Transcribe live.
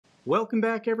Welcome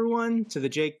back, everyone, to the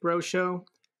Jake Broe Show.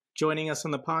 Joining us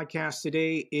on the podcast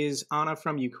today is Anna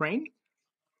from Ukraine.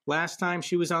 Last time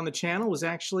she was on the channel was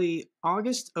actually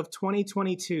August of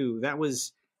 2022. That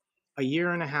was a year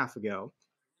and a half ago.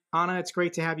 Anna, it's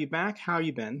great to have you back. How have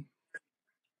you been?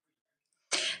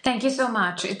 Thank you so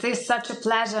much. It is such a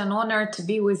pleasure and honor to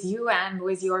be with you and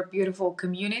with your beautiful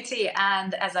community.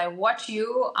 And as I watch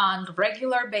you on a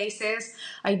regular basis,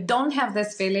 I don't have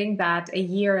this feeling that a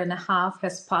year and a half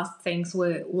has passed since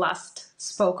we last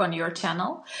spoke on your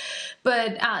channel.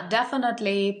 But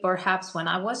definitely, perhaps when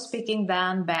I was speaking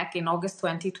then back in August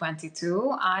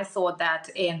 2022, I thought that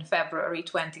in February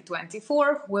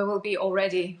 2024, we will be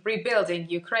already rebuilding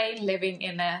Ukraine, living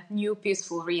in a new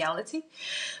peaceful reality.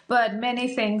 But many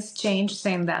things changed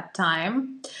since that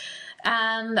time.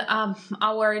 And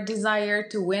our desire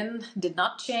to win did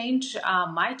not change.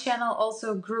 My channel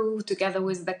also grew together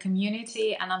with the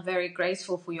community, and I'm very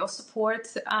grateful for your support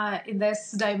in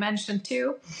this dimension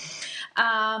too.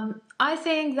 I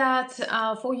think that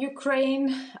for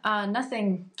Ukraine,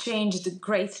 nothing changed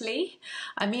greatly.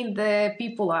 I mean, the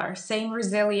people are same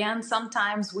resilient.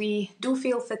 Sometimes we do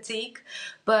feel fatigue,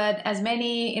 but as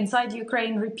many inside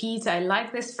Ukraine repeat, I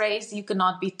like this phrase, you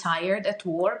cannot be tired at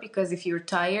war, because if you're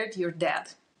tired, you're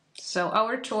dead. So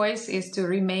our choice is to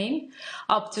remain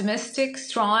optimistic,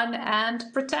 strong, and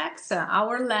protect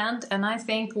our land. And I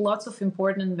think lots of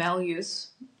important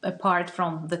values apart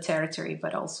from the territory,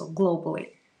 but also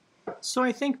globally. So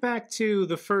I think back to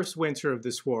the first winter of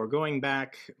this war, going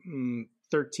back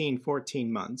 13,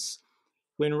 14 months,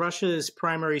 when Russia's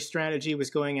primary strategy was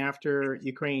going after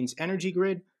Ukraine's energy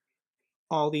grid.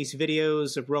 All these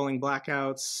videos of rolling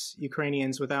blackouts,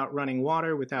 Ukrainians without running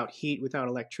water, without heat, without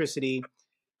electricity.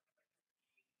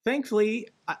 Thankfully,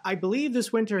 I believe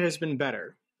this winter has been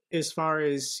better as far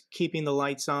as keeping the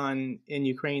lights on in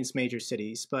Ukraine's major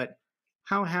cities. But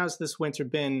how has this winter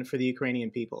been for the Ukrainian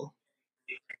people?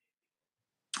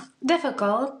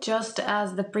 Difficult, just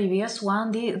as the previous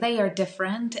one. They are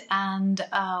different, and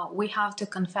we have to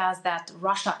confess that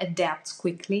Russia adapts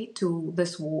quickly to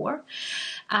this war.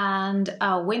 And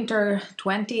winter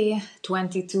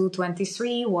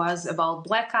 2022-23 was about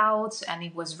blackouts, and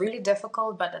it was really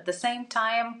difficult. But at the same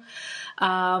time,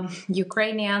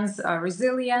 Ukrainians are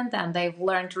resilient, and they've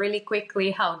learned really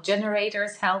quickly how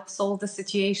generators help solve the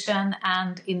situation.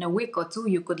 And in a week or two,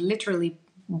 you could literally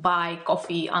buy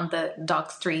coffee on the dark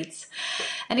streets.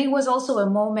 And it was also a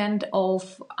moment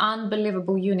of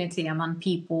unbelievable unity among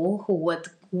people who would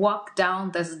walk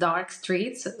down these dark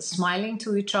streets, smiling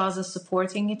to each other,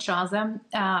 supporting each other.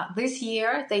 This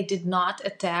year, they did not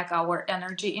attack our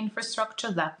energy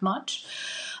infrastructure that much.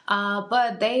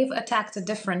 But they've attacked a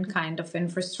different kind of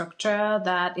infrastructure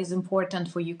that is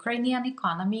important for Ukrainian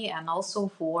economy and also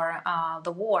for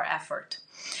the war effort.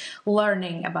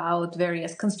 Learning about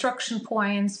various construction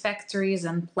points, factories,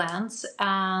 and plants.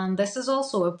 And this is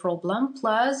also a problem.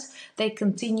 Plus, they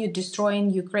continue destroying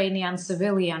Ukrainian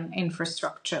civilian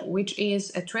infrastructure, which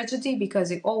is a tragedy because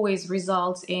it always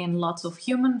results in lots of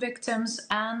human victims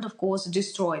and, of course,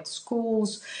 destroyed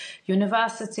schools,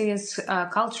 universities,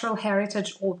 cultural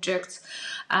heritage objects,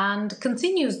 and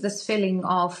continues this feeling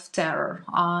of terror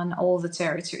on all the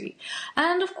territory.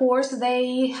 And, of course,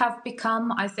 they have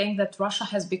become, I think that Russia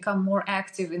has become more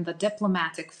active in the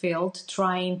diplomatic field,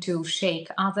 trying to shake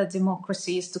other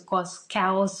democracies, to cause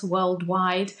chaos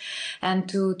worldwide, and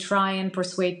to try and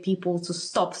persuade people to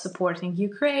stop supporting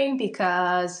Ukraine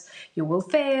because you will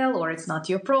fail or it's not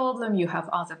your problem, you have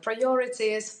other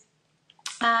priorities.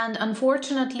 And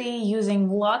unfortunately, using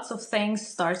lots of things,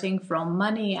 starting from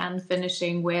money and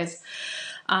finishing with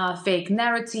fake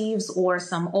narratives or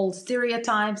some old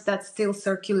stereotypes that still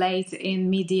circulate in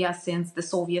media since the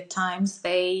Soviet times.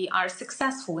 They are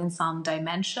successful in some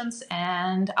dimensions,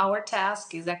 and our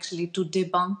task is actually to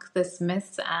debunk this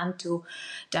myth and to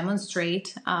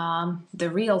demonstrate the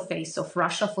real face of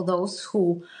Russia for those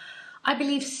who, I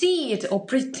believe, see it or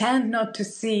pretend not to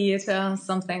see it,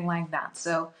 something like that.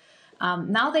 So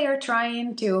now they are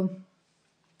trying to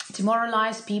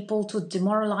demoralize people, to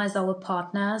demoralize our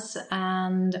partners,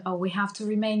 and we have to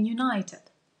remain united.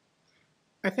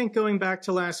 I think going back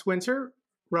to last winter,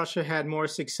 Russia had more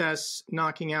success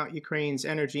knocking out Ukraine's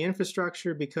energy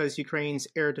infrastructure because Ukraine's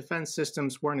air defense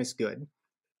systems weren't as good.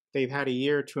 They've had a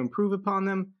year to improve upon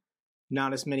them.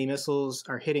 Not as many missiles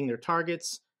are hitting their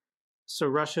targets. So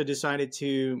Russia decided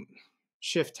to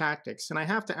shift tactics. And I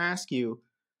have to ask you,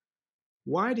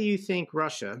 why do you think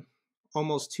Russia,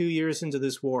 almost 2 years into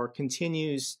this war,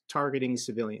 continues targeting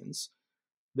civilians?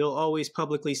 They'll always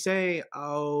publicly say,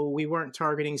 oh, we weren't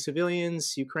targeting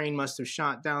civilians. Ukraine must have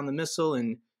shot down the missile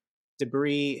and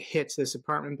debris hits this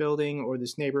apartment building or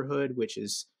this neighborhood, which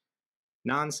is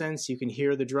nonsense. You can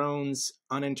hear the drones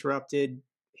uninterrupted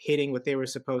hitting what they were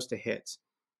supposed to hit.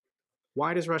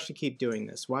 Why does Russia keep doing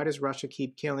this? Why does Russia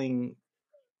keep killing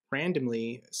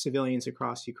randomly civilians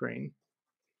across Ukraine?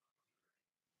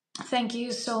 Thank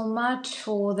you so much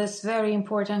for this very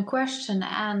important question.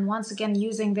 And once again,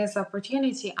 using this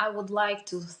opportunity, I would like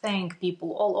to thank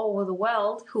people all over the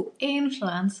world who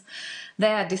influence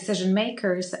their decision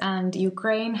makers. And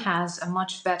Ukraine has a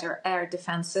much better air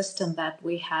defense system that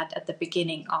we had at the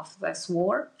beginning of this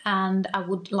war. And I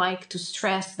would like to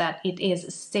stress that it is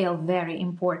still very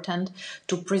important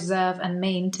to preserve and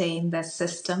maintain this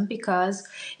system because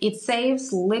it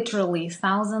saves literally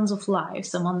thousands of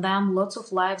lives, among them lots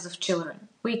of lives of children.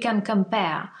 We can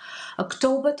compare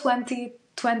October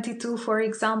 2022, for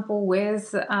example,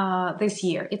 with this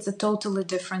year. It's a totally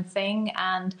different thing.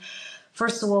 And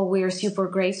first of all, we are super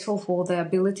grateful for the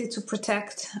ability to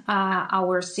protect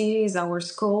our cities, our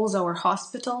schools, our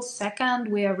hospitals. Second,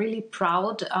 we are really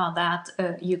proud that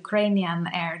Ukrainian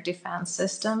air defense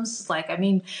systems,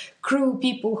 crew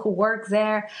people who work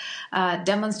there,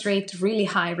 demonstrate really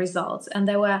high results. And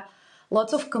there were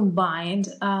lots of combined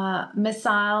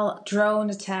missile drone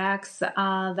attacks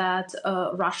that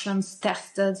Russians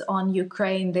tested on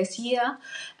Ukraine this year.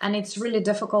 And it's really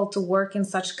difficult to work in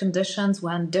such conditions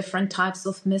when different types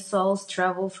of missiles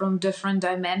travel from different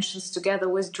dimensions together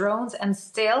with drones. And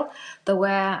still, there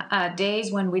were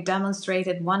days when we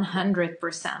demonstrated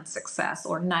 100% success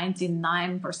or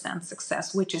 99%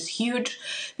 success, which is huge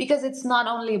because it's not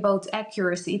only about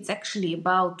accuracy, it's actually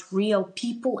about real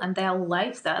people and their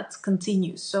life that continues.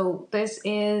 So this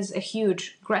is a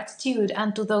huge gratitude.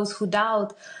 And to those who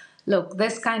doubt, look,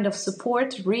 this kind of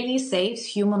support really saves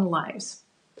human lives.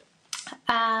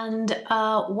 And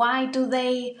why do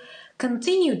they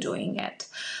continue doing it?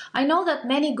 I know that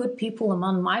many good people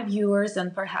among my viewers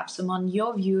and perhaps among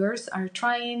your viewers are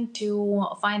trying to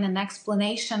find an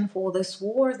explanation for this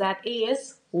war that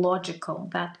is logical,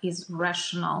 that is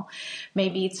rational.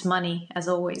 Maybe it's money, as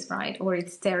always, right? Or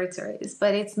it's territories,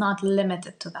 but it's not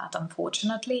limited to that,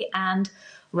 unfortunately. And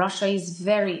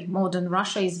modern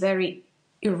Russia is very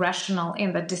irrational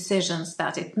in the decisions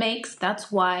that it makes.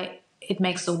 That's why it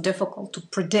makes so difficult to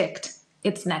predict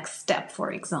its next step,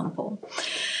 for example.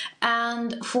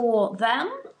 And for them,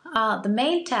 the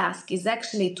main task is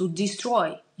actually to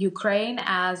destroy Ukraine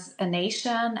as a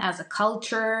nation, as a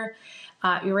culture,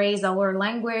 erase our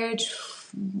language,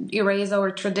 erase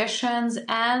our traditions,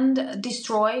 and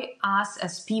destroy us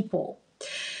as people.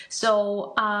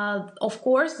 So, of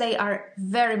course, they are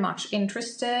very much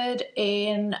interested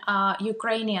in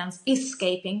Ukrainians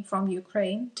escaping from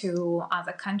Ukraine to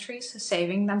other countries,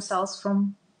 saving themselves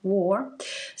from war.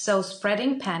 So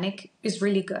spreading panic is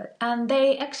really good. And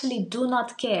they actually do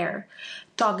not care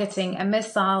targeting a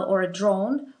missile or a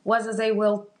drone, whether they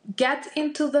will get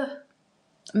into the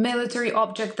military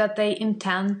object that they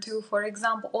intend to, for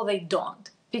example, or they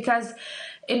don't. Because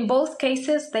in both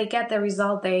cases, they get the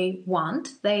result they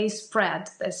want. They spread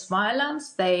this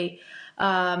violence, they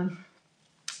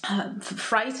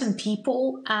frighten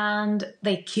people, and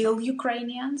they kill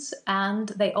Ukrainians, and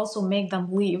they also make them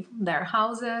leave their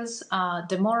houses,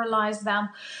 demoralize them.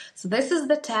 So this is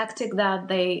the tactic that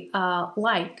they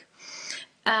like.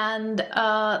 And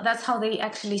that's how they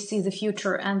actually see the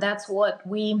future. And that's what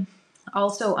we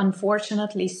also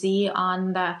unfortunately see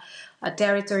on the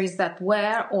territories that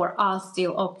were or are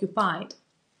still occupied.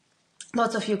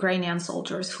 Lots of Ukrainian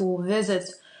soldiers who visit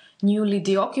newly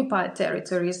deoccupied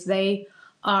territories, they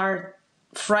are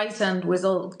frightened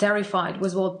terrified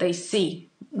with what they see.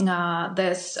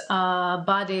 There's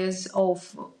bodies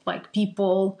of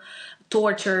people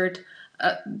tortured,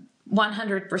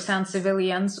 100%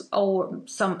 civilians, or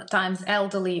sometimes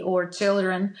elderly or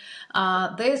children.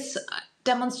 This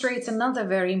demonstrates another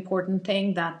very important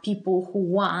thing that people who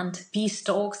want peace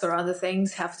talks or other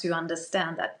things have to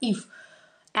understand, that if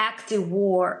active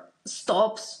war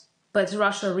stops but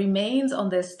Russia remains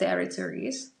on these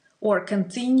territories or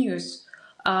continues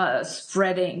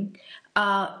spreading,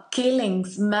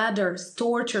 killings, murders,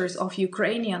 tortures of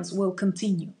Ukrainians will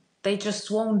continue. They just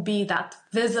won't be that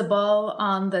visible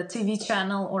on the TV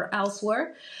channel or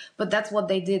elsewhere. But that's what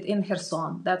they did in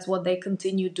Kherson. That's what they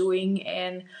continue doing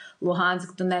in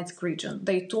Luhansk, Donetsk region.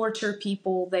 They torture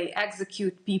people, they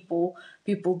execute people,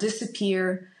 people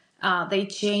disappear. They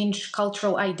change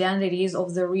cultural identities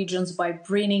of the regions by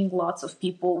bringing lots of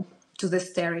people to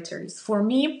these territories. For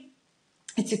me,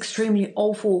 it's extremely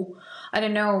awful. I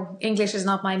don't know, English is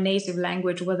not my native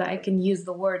language, whether I can use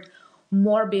the word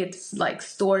morbid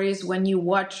stories when you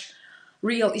watch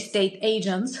real estate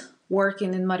agents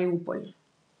working in Mariupol.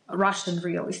 Russian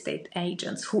real estate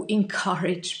agents who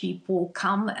encourage people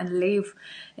come and live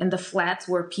in the flats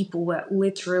where people were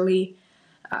literally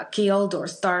killed or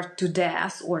starved to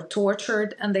death or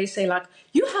tortured, and they say like,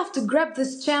 you have to grab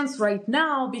this chance right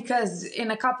now because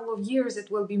in a couple of years it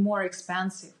will be more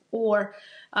expensive. Or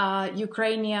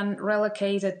Ukrainian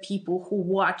relocated people who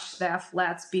watch their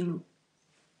flats being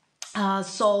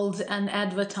sold and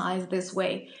advertised this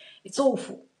way. It's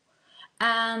awful.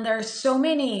 And there are so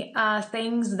many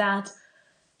things that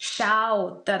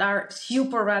shout that are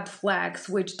super red flags,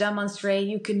 which demonstrate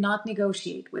you cannot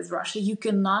negotiate with Russia. You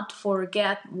cannot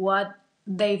forget what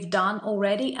they've done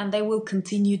already, and they will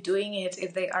continue doing it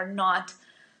if they are not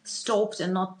stopped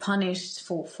and not punished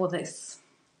for this.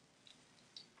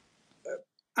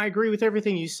 I agree with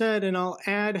everything you said, and I'll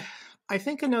add, I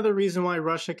think another reason why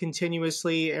Russia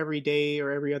continuously every day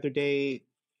or every other day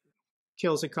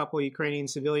kills a couple of Ukrainian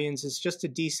civilians is just to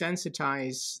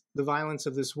desensitize the violence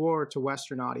of this war to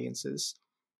Western audiences.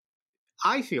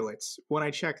 I feel it when I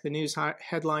check the news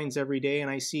headlines every day and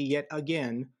I see yet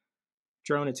again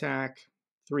drone attack,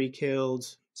 3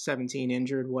 killed, 17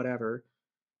 injured, whatever.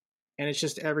 And it's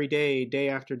just every day, day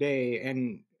after day.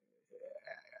 And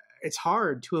it's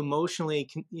hard to emotionally,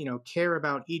 care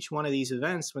about each one of these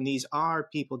events when these are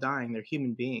people dying. They're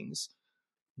human beings.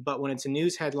 But when it's a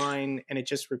news headline and it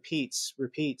just repeats,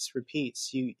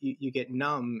 you get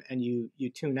numb and you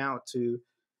tune out to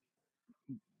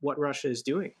what Russia is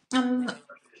doing.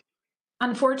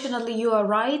 Unfortunately, you are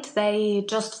right. They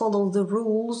just follow the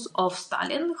rules of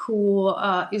Stalin, who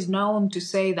is known to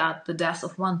say that the death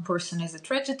of one person is a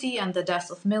tragedy and the death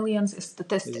of millions is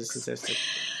statistics.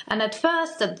 And at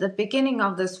first, at the beginning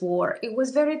of this war, it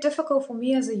was very difficult for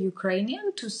me as a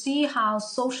Ukrainian to see how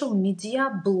social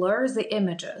media blurs the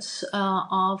images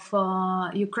of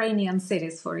Ukrainian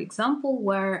cities, for example,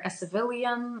 where a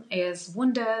civilian is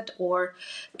wounded or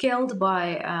killed by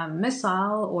a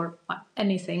missile or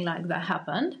anything like that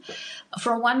happened.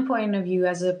 From one point of view,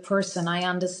 as a person, I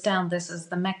understand this as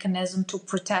the mechanism to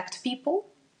protect people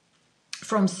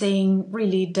from seeing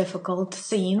really difficult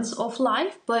scenes of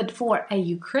life. But for a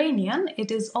Ukrainian,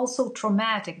 it is also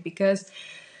traumatic because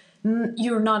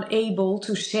you're not able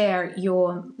to share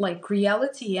your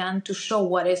reality and to show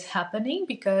what is happening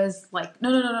because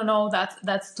no,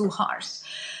 that's too harsh.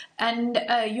 And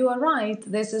you are right,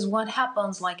 this is what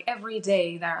happens every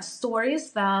day. There are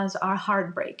stories that are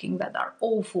heartbreaking, that are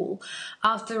awful.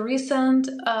 After recent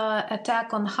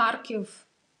attack on Kharkiv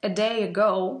a day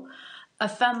ago, a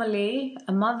family,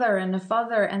 a mother and a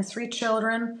father and 3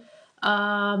 children,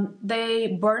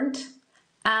 they burnt,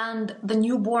 and the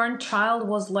newborn child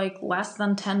was less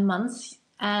than 10 months,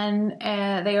 and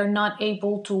they are not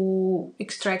able to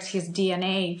extract his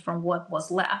DNA from what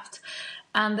was left.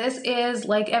 And this is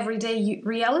everyday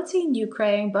reality in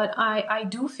Ukraine, but I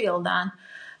do feel that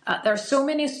there are so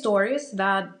many stories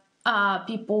that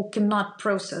people cannot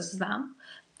process them.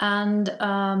 And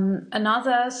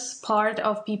another part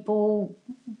of people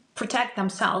protect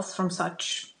themselves from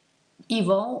such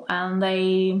evil, and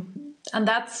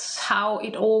that's how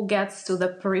it all gets to the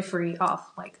periphery of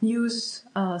news,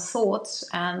 thoughts,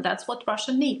 and that's what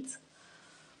Russia needs.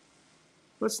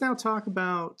 Let's now talk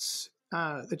about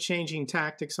the changing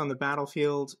tactics on the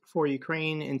battlefield for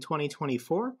Ukraine in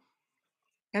 2024,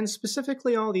 and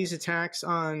specifically all these attacks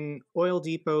on oil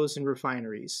depots and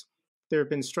refineries. There have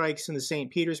been strikes in the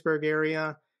St. Petersburg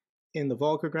area, in the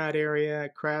Volgograd area,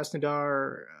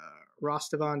 Krasnodar,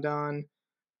 Rostov-on-Don,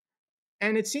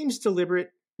 and it seems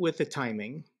deliberate with the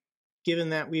timing, given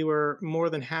that we were more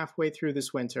than halfway through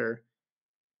this winter.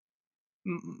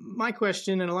 My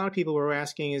question, and a lot of people were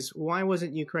asking, is why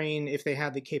wasn't Ukraine, if they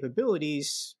had the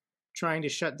capabilities, trying to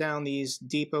shut down these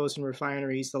depots and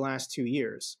refineries the last 2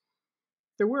 years?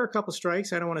 There were a couple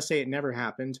strikes. I don't want to say it never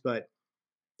happened, but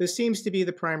this seems to be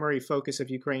the primary focus of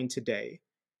Ukraine today.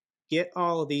 Get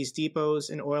all of these depots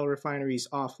and oil refineries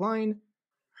offline,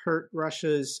 hurt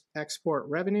Russia's export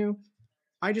revenue.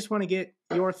 I just want to get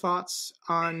your thoughts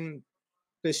on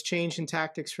this change in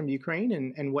tactics from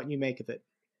Ukraine and what you make of it.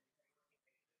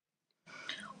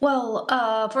 Well,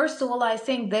 first of all, I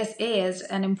think this is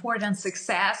an important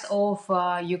success of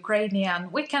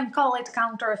Ukrainian, we can call it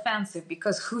counteroffensive,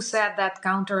 because who said that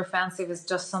counteroffensive is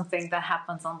just something that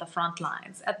happens on the front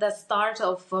lines? At the start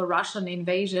of Russian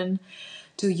invasion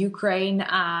to Ukraine,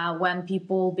 when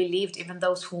people believed, even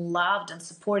those who loved and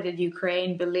supported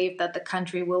Ukraine, believed that the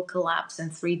country will collapse in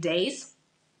 3 days.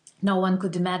 No one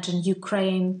could imagine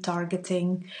Ukraine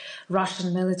targeting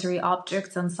Russian military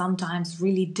objects and sometimes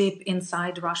really deep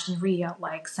inside Russian area,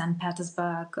 like St.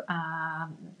 Petersburg,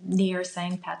 near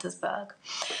St. Petersburg.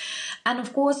 And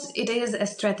of course, it is a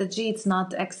strategy. It's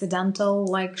not accidental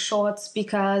like shorts,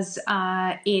 because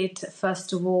it,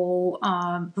 first of all,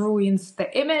 ruins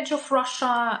the image of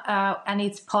Russia and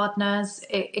its partners'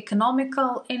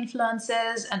 economical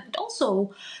influences. And it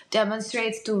also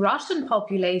demonstrates to Russian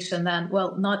population that,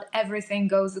 well, not everything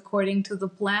goes according to the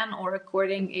plan or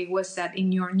according it was said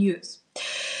in your news.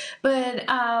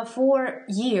 But for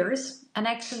years, and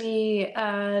actually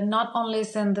not only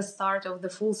since the start of the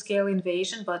full-scale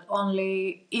invasion, but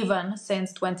only even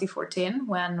since 2014,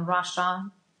 when Russia,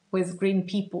 with green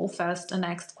people, first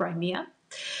annexed Crimea,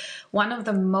 one of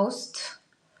the most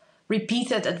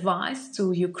repeated advice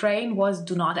to Ukraine was,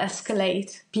 do not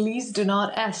escalate. Please do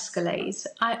not escalate.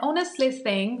 I honestly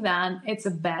think that it's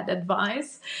a bad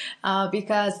advice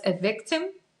because a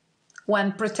victim,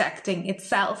 when protecting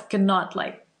itself, cannot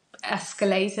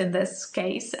escalate in this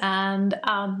case. And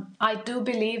I do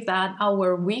believe that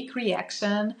our weak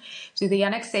reaction to the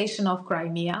annexation of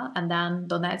Crimea and then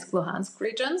Donetsk, Luhansk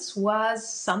regions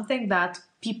was something that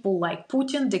people like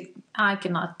Putin, I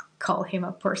cannot call him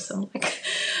a person,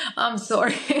 I'm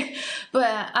sorry,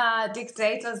 but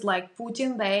dictators like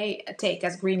Putin, they take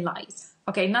as green light.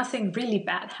 Okay, nothing really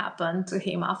bad happened to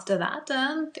him after that,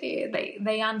 and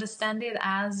they understand it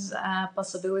as a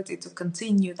possibility to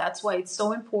continue. That's why it's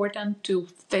so important to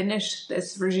finish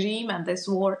this regime and this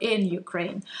war in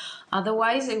Ukraine.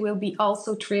 Otherwise, it will be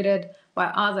also treated by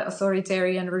other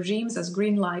authoritarian regimes as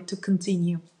green light to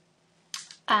continue.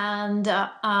 And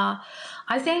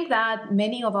I think that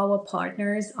many of our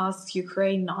partners asked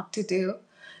Ukraine not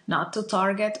to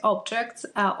target objects.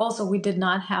 Also, we did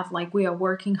not have, we are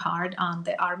working hard on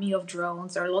the army of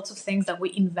drones. There are lots of things that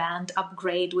we invent,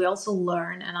 upgrade. We also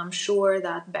learn, and I'm sure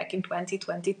that back in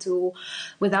 2022,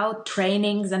 without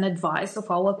trainings and advice of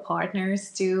our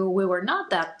partners too, we were not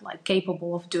that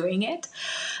capable of doing it.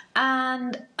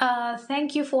 And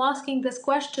thank you for asking this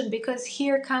question, because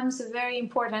here comes a very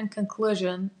important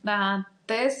conclusion that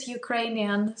this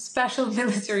Ukrainian special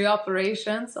military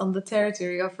operations on the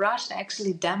territory of Russia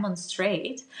actually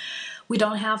demonstrate we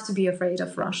don't have to be afraid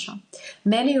of Russia.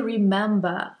 Many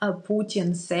remember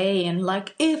Putin saying,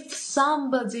 if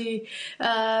somebody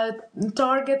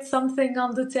targets something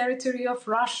on the territory of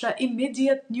Russia,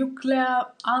 immediate nuclear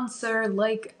answer,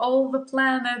 all the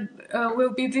planet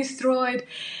will be destroyed.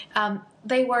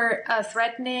 They were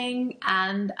threatening,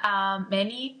 and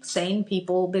many sane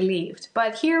people believed.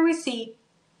 But here we see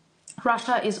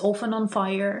Russia is often on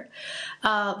fire.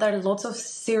 There are lots of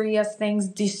serious things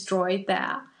destroyed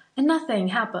there. And nothing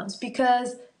happens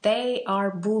because they are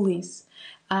bullies.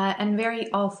 And very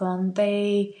often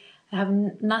they have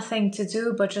nothing to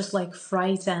do but just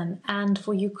frighten. And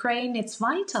for Ukraine, it's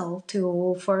vital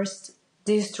to first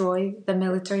destroy the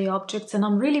military objects. And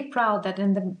I'm really proud that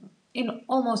in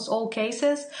almost all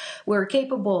cases, we're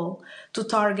capable to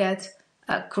target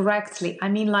correctly. I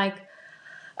mean,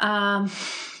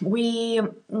 we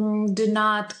do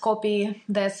not copy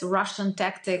this Russian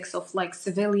tactics of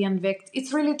civilian victims.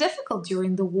 It's really difficult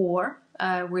during the war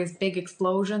with big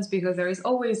explosions, because there is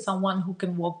always someone who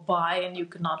can walk by and you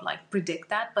cannot predict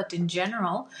that. But in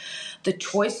general, the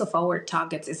choice of our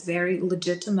targets is very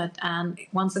legitimate. And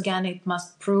once again, it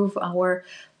must prove our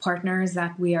partners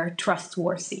that we are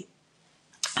trustworthy.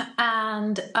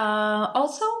 And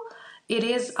also, it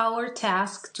is our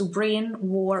task to bring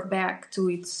war back to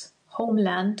its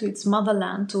homeland, to its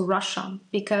motherland, to Russia,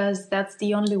 because that's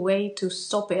the only way to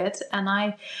stop it.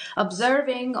 And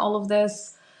observing all of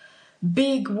this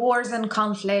big wars and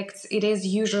conflicts, it is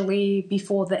usually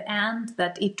before the end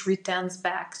that it returns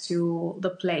back to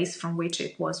the place from which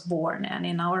it was born. And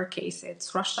in our case,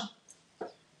 it's Russia.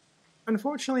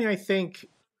 Unfortunately, I think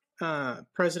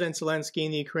President Zelensky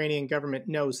and the Ukrainian government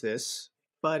knows this.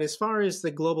 But as far as the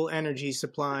global energy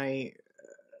supply,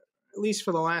 at least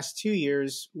for the last 2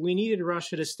 years, we needed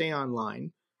Russia to stay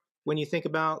online. When you think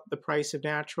about the price of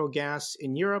natural gas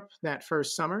in Europe that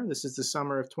first summer, this is the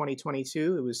summer of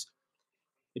 2022, it was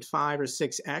at 5 or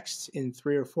 6x in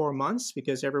 3 or 4 months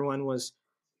because everyone was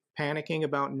panicking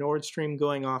about Nord Stream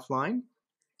going offline.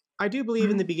 I do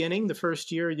believe in the beginning, the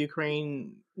first year,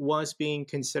 Ukraine was being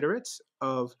considerate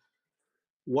of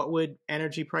what would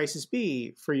energy prices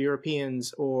be for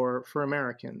Europeans or for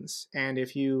Americans? And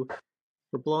if you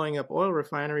were blowing up oil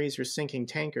refineries or sinking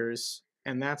tankers,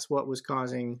 and that's what was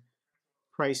causing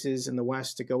prices in the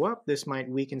West to go up, this might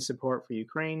weaken support for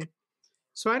Ukraine.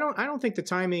 So I don't think the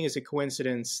timing is a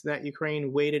coincidence that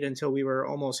Ukraine waited until we were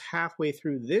almost halfway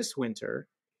through this winter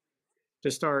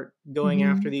to start going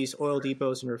after these oil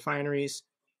depots and refineries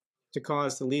to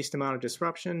cause the least amount of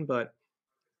disruption. But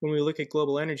when we look at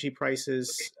global energy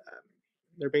prices,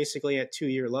 they're basically at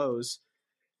 2-year lows,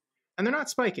 and they're not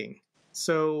spiking.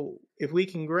 So if we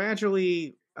can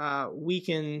gradually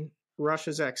weaken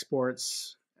Russia's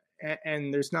exports,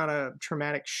 and there's not a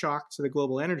traumatic shock to the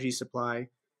global energy supply,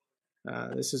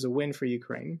 this is a win for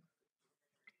Ukraine.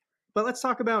 But let's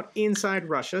talk about inside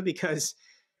Russia, because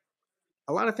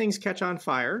a lot of things catch on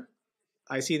fire.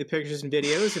 I see the pictures and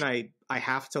videos, and I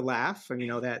have to laugh. And, you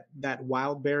know, that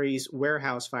Wildberries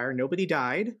warehouse fire, nobody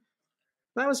died.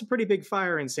 That was a pretty big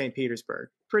fire in St. Petersburg.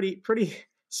 Pretty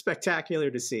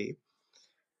spectacular to see.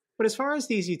 But as far as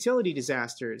these utility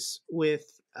disasters,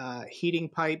 with heating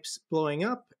pipes blowing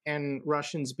up and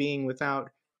Russians being without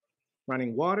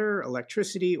running water,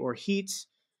 electricity, or heat,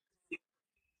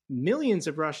 millions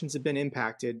of Russians have been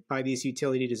impacted by these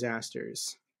utility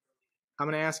disasters. I'm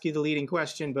going to ask you the leading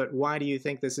question, but why do you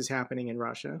think this is happening in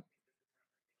Russia?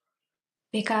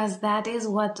 Because that is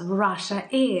what Russia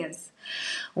is.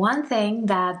 One thing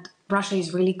that Russia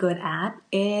is really good at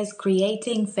is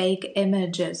creating fake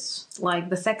images, like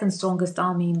the second strongest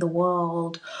army in the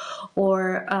world,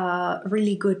 or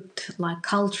really good like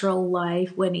cultural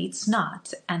life when it's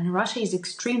not. And Russia is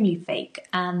extremely fake.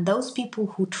 And those people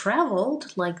who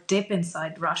traveled like deep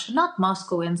inside Russia, not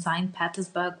Moscow and St.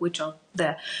 Petersburg, which are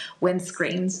the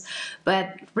windscreens,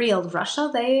 but real Russia,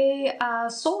 they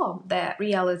saw the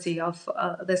reality of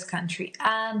this country.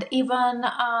 And even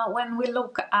when we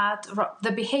look at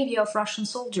the behavior of Russian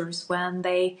soldiers when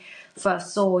they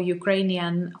first saw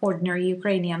ordinary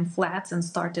Ukrainian flats and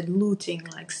started looting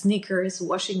like sneakers,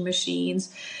 washing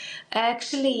machines,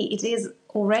 actually it is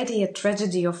already a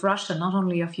tragedy of Russia, not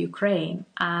only of Ukraine.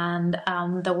 And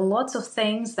there were lots of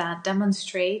things that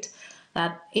demonstrate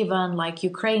that even like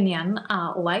Ukrainian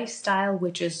lifestyle,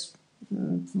 which is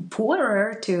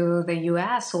poorer to the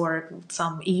US or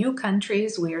some EU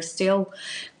countries, we are still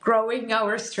growing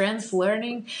our strengths,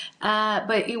 learning,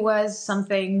 but it was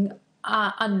something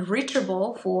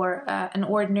unreachable for an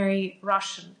ordinary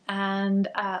Russian. And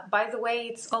by the way,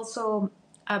 it's also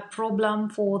a problem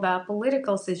for the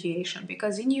political situation,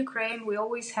 because in Ukraine we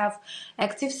always have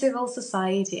active civil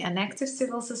society, and active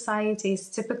civil society is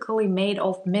typically made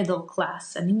of middle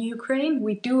class. And in Ukraine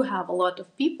we do have a lot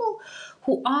of people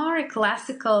who are a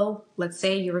classical, let's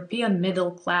say, European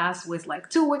middle class with like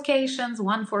 2 vacations,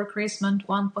 one for Christmas,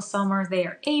 one for summer. They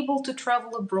are able to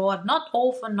travel abroad, not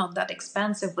often, not that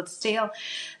expensive, but still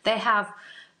they have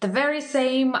the very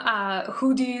same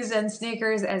hoodies and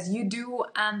sneakers as you do,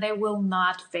 and they will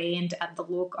not faint at the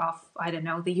look of, I don't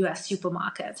know, the US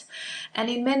supermarket. And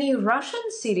in many Russian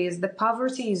cities, the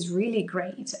poverty is really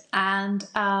great. And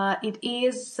it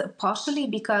is partially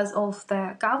because of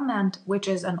the government, which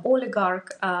is an oligarch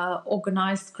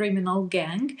organized criminal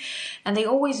gang. And they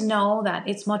always know that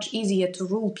it's much easier to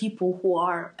rule people who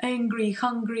are angry,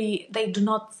 hungry. They do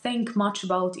not think much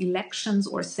about elections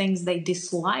or things they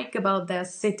dislike about their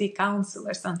city council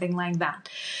or something like that.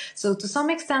 So to some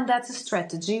extent that's a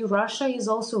strategy. Russia is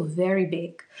also very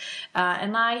big,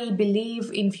 and I believe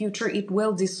in future it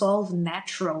will dissolve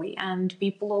naturally, and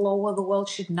people all over the world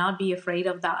should not be afraid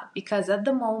of that, because at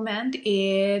the moment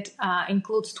it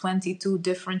includes 22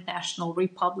 different national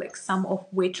republics, some of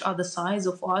which are the size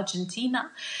of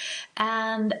Argentina,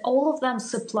 and all of them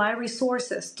supply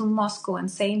resources to Moscow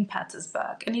and St.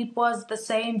 Petersburg. And it was the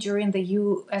same during the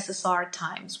USSR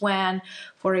times when,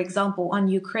 for example, in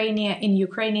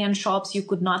Ukrainian shops you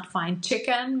could not find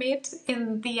chicken meat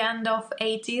in the end of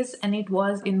 80s, and it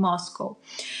was in Moscow.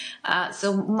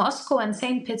 So Moscow and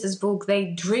St. Petersburg, they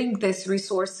drink these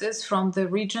resources from the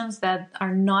regions that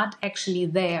are not actually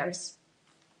theirs.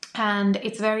 And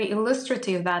it's very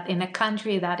illustrative that in a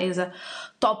country that is a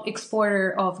top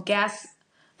exporter of gas,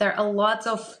 there are lots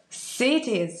of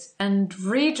cities and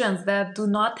regions that do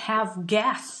not have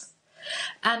gas.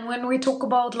 And when we talk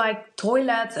about like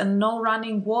toilets and no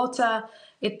running water,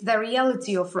 it's the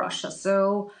reality of Russia.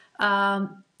 So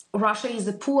Russia is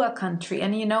a poor country,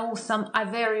 and you know, I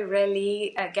very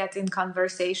rarely get in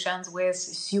conversations with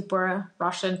super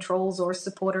Russian trolls or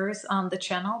supporters on the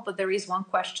channel, but there is one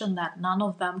question that none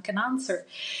of them can answer.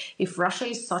 If Russia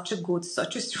is such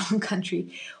a strong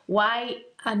country, why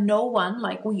no one,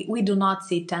 like we do not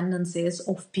see tendencies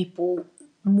of people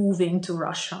moving to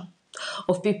Russia,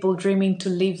 of people dreaming to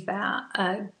live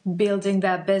there, building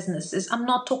their businesses. I'm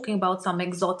not talking about some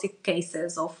exotic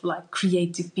cases of like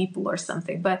creative people or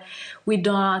something, but we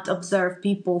do not observe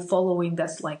people following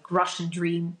this like Russian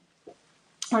dream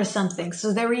or something.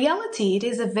 So the reality, it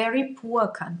is a very poor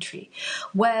country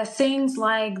where things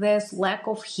like this lack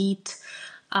of heat,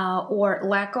 or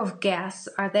lack of gas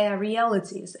are their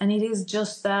realities. And it is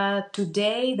just that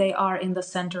today they are in the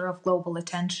center of global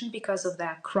attention because of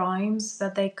their crimes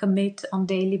that they commit on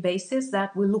daily basis,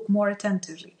 that we look more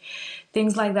attentively.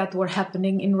 Things like that were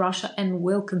happening in Russia and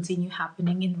will continue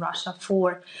happening in Russia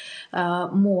for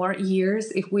more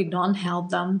years if we don't help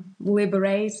them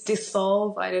liberate,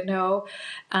 dissolve, I don't know,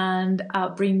 and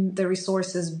bring the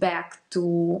resources back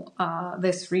to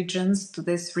these regions, to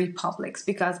these republics,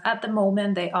 because at the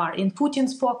moment they are in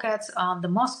Putin's pockets, on the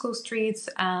Moscow streets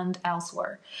and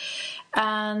elsewhere.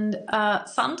 And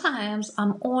sometimes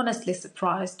I'm honestly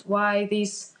surprised why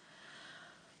these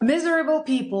miserable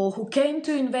people who came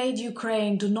to invade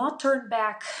Ukraine do not turn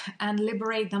back and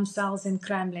liberate themselves in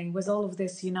Kremlin with all of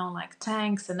this, like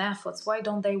tanks and efforts. Why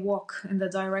don't they walk in the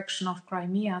direction of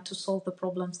Crimea to solve the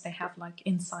problems they have like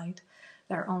inside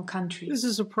their own country? This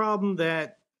is a problem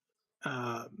that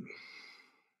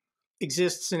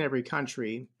exists in every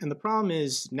country. And the problem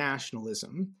is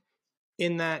nationalism,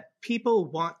 in that people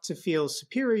want to feel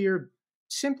superior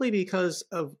simply because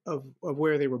of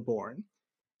where they were born.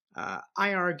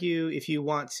 I argue if you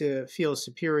want to feel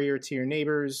superior to your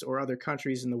neighbors or other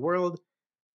countries in the world,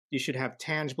 you should have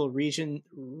tangible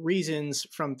reasons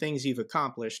from things you've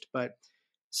accomplished. But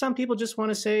some people just want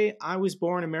to say, I was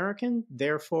born American,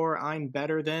 therefore I'm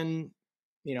better than,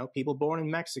 people born in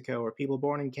Mexico or people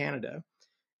born in Canada.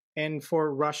 And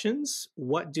for Russians,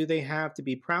 what do they have to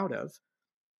be proud of?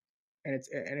 And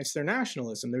it's their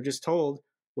nationalism. They're just told,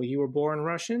 well, you were born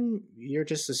Russian, you're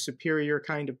just a superior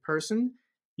kind of person.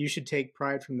 You should take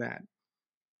pride from that.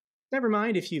 Never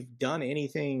mind if you've done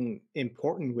anything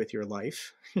important with your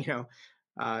life,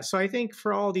 So I think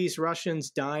for all these Russians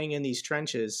dying in these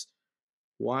trenches,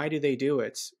 why do they do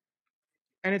it?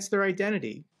 And it's their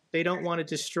identity. They don't want to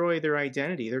destroy their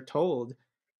identity. They're told,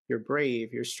 you're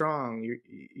brave, you're strong,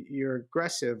 you're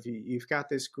aggressive, you've got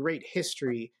this great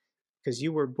history because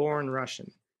you were born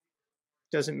Russian.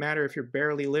 Doesn't matter if you're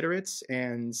barely literate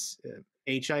and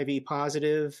HIV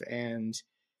positive and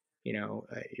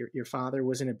your father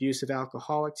was an abusive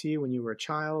alcoholic to you when you were a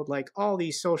child. Like, all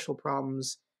these social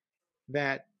problems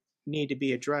that need to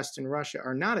be addressed in Russia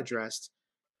are not addressed.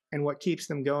 And what keeps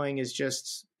them going is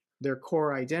just their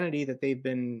core identity that they've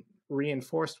been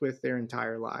reinforced with their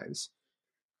entire lives.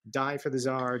 Die for the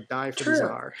Tsar, die for the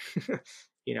Tsar.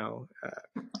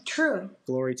 True.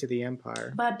 Glory to the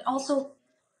empire. But also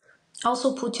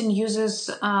Putin uses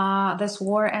this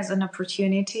war as an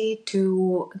opportunity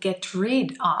to get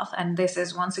rid of, and this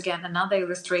is once again another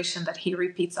illustration that he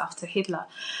repeats after Hitler,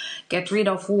 get rid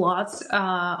of lots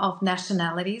of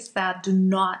nationalities that do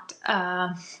not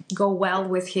go well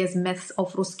with his myth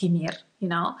of Ruski Mir,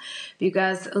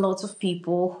 because lots of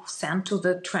people sent to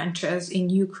the trenches in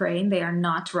Ukraine, they are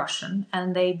not Russian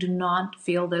and they do not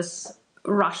feel this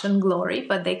Russian glory,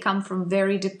 but they come from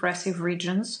very depressive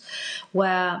regions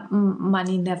where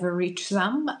money never reaches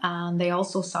them, and they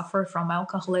also suffer from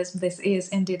alcoholism. This is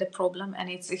indeed a problem, and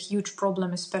it's a huge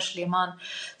problem, especially among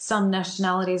some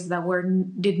nationalities that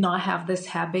did not have this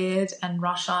habit, and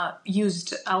Russia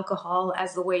used alcohol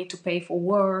as a way to pay for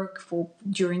work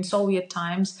during Soviet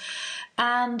times.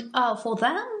 And for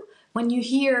them, when you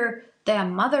hear their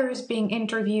mothers being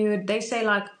interviewed, they say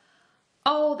like,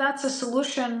 oh, that's a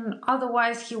solution.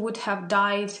 Otherwise, he would have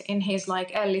died in his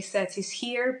early 30s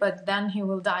here, but then he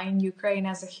will die in Ukraine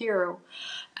as a hero.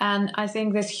 And I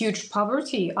think this huge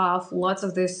poverty of lots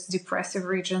of these depressive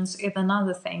regions is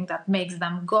another thing that makes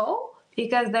them go,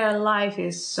 because their life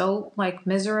is so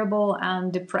miserable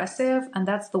and depressive, and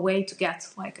that's the way to get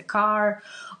a car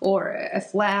or a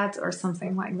flat or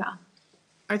something like that.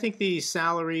 I think the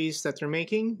salaries that they're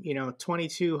making,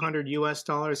 $2,200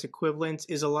 US equivalent,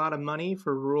 is a lot of money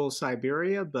for rural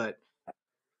Siberia, but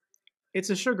it's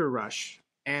a sugar rush.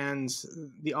 And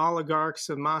the oligarchs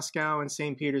of Moscow and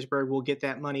St. Petersburg will get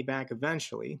that money back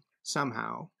eventually,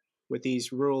 somehow, with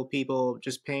these rural people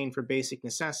just paying for basic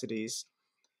necessities.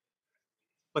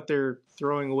 But they're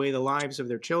throwing away the lives of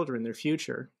their children, their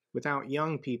future. Without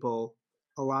young people,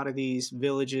 a lot of these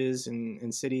villages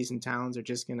and cities and towns are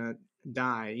just going to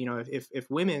die. If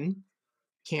women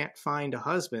can't find a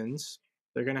husband,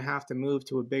 they're going to have to move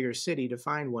to a bigger city to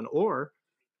find one, or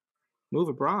move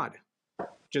abroad,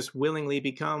 just willingly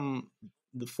become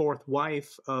the fourth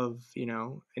wife of,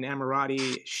 an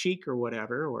Emirati sheik or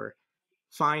whatever, or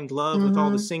find love with all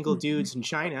the single dudes in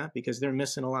China because they're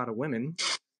missing a lot of women.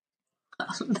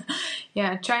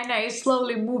 Yeah, China is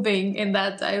slowly moving in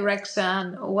that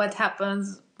direction. What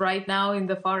happens right now in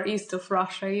the far east of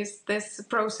Russia is this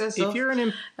process if you're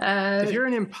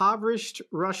an impoverished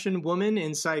Russian woman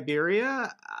in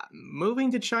Siberia,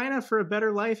 moving to China for a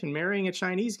better life and marrying a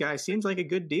Chinese guy seems like a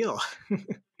good deal.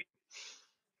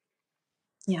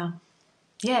 Yeah,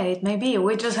 it may be.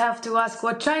 We just have to ask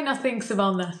what China thinks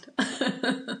about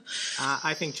that.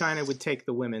 I think China would take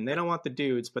the women. They don't want the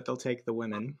dudes, but they'll take the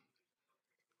women.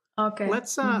 Okay.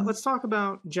 Let's talk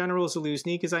about General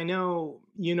Zaluzny, because I know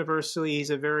universally he's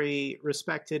a very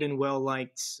respected and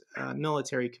well-liked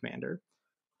military commander.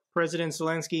 President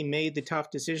Zelensky made the tough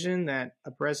decision that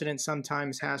a president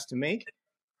sometimes has to make,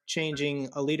 changing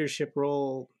a leadership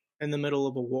role in the middle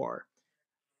of a war.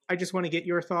 I just want to get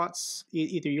your thoughts,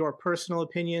 either your personal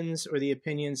opinions or the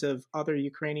opinions of other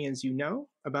Ukrainians you know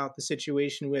about the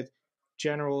situation with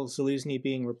General Zaluzny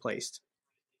being replaced.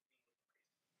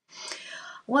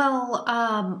 Well,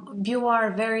 you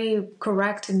are very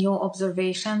correct in your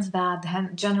observations that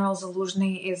General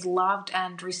Zaluzhny is loved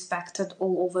and respected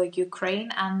all over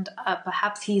Ukraine, and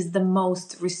perhaps he's the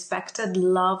most respected,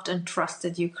 loved, and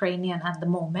trusted Ukrainian at the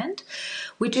moment,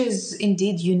 which is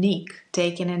indeed unique,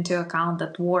 taking into account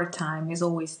that wartime is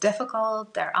always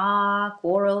difficult. There are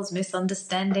quarrels,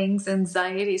 misunderstandings,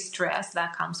 anxiety, stress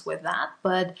that comes with that,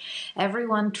 but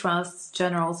everyone trusts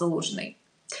General Zaluzhny.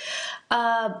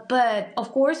 But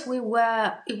of course,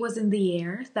 it was in the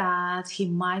air that he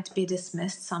might be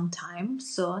dismissed sometime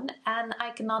soon. And I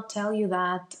cannot tell you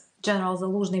that General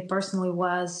Zaluzhny personally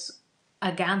was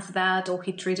against that, or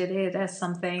he treated it as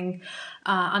something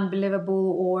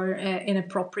unbelievable or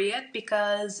inappropriate,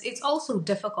 because it's also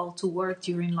difficult to work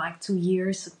during like 2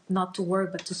 years, not to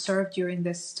work, but to serve during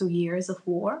this 2 years of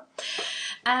war.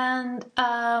 And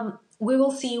we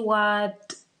will see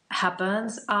what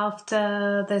happens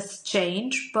after this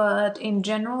change, but in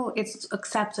general it's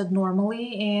accepted normally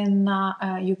in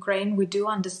Ukraine. We do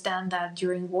understand that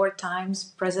during war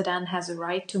times president has a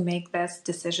right to make this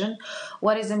decision.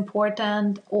 What is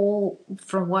important, all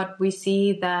from what we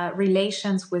see, the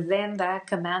relations within the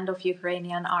command of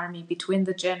Ukrainian army, between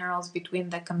the generals,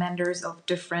 between the commanders of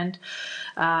different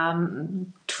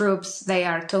troops, they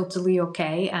are totally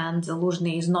okay, and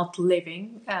Zaluzhny is not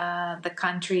leaving the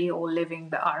country or leaving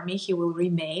the army. He will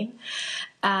remain.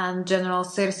 And General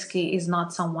Syrsky is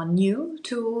not someone new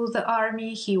to the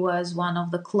army. He was one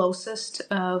of the closest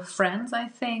friends, I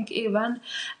think, even,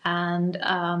 and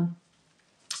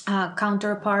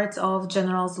counterparts of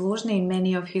General Zaluzhny in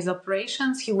many of his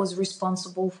operations. He was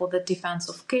responsible for the defense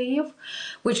of Kyiv,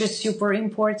 which is super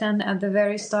important at the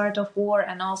very start of war,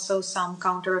 and also some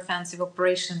counteroffensive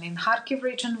operation in Kharkiv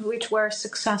region, which were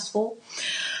successful.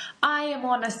 I am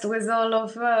honest with all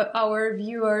of our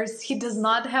viewers. He does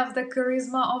not have the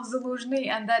charisma of Zaluzhny,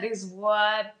 and that is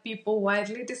what people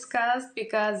widely discuss,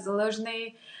 because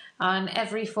Zaluzhny, on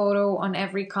every photo, on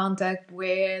every contact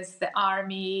with the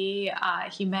army,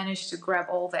 he managed to grab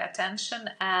all the attention,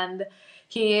 and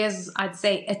he is, I'd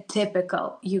say, a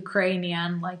typical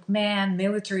Ukrainian, like, man,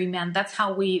 military man. That's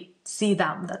how we see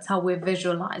them. That's how we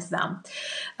visualize them.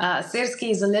 Syrsky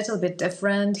is a little bit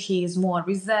different. He's more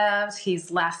reserved.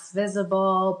 He's less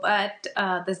visible, but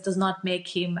this does not make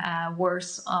him a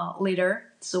worse leader.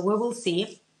 So we will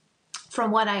see.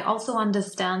 From what I also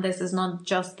understand, this is not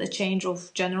just the change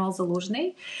of General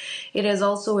Zaluzhny. It is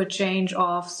also a change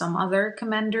of some other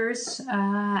commanders.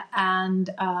 And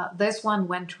this one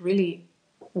went really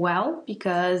well,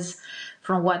 because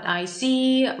from what I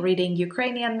see, reading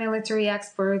Ukrainian military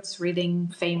experts, reading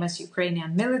famous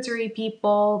Ukrainian military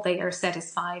people, they are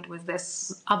satisfied with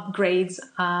this upgrades.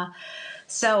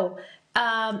 So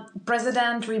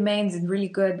President remains in really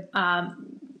good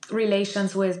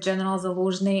relations with General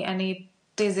Zaluzhny, and it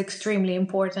is extremely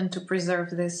important to preserve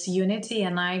this unity,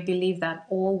 and I believe that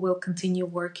all will continue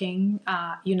working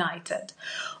united.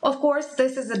 Of course,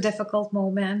 this is a difficult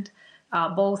moment,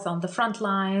 both on the front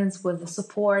lines, with the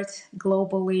support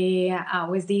globally,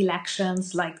 with the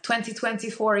elections. Like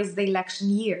 2024 is the election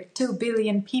year. 2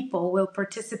 billion people will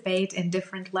participate in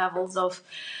different levels of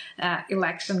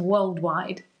election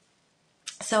worldwide.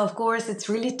 So, of course, it's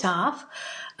really tough,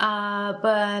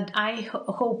 but I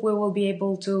hope we will be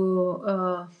able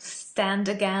to stand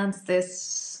against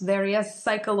this various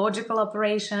psychological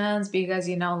operations, because,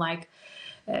 you know, like,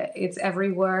 it's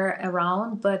everywhere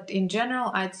around. But in general,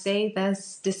 I'd say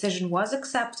this decision was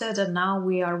accepted, and now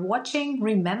we are watching,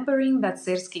 remembering that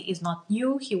Syrsky is not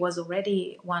new. He was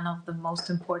already one of the most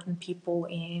important people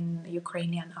in the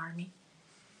Ukrainian army.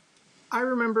 I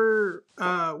remember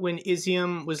when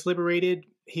Izium was liberated,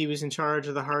 he was in charge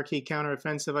of the Kharkiv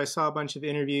counteroffensive. I saw a bunch of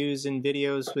interviews and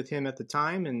videos with him at the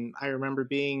time, and I remember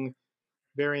being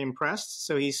very impressed.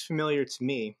 So he's familiar to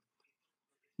me.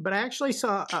 But I actually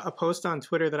saw a post on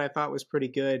Twitter that I thought was pretty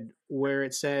good, where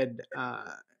it said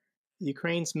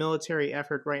Ukraine's military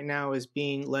effort right now is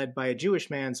being led by a Jewish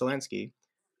man, Zelensky,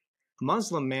 a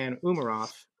Muslim man,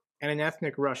 Umarov, and an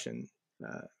ethnic Russian,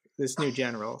 this new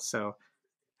general. So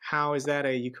how is that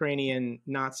a Ukrainian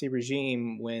Nazi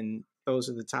regime when those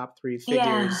are the top three figures?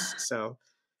 Yeah. So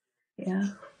Yeah.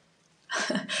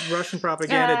 Russian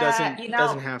propaganda You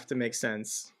doesn't know, have to make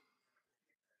sense.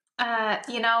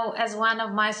 as one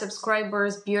of my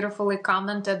subscribers beautifully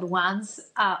commented once,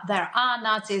 there are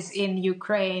Nazis in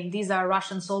Ukraine. These are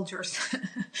Russian soldiers.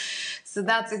 So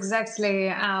that's exactly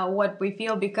what we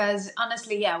feel. Because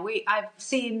honestly, yeah, I've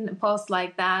seen posts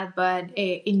like that, but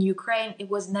in Ukraine, it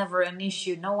was never an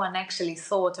issue. No one actually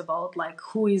thought about like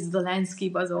who is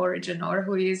Zelensky by origin or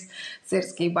who is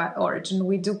Syrsky by origin.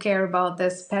 We do care about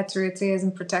this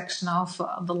patriotism, protection of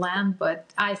the land, but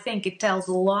I think it tells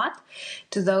a lot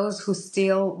to those who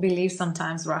still believe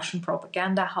sometimes Russian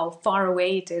propaganda, how far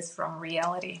away it is from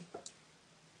reality.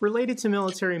 Related to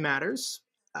military matters,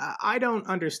 I don't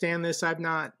understand this. I've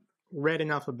not read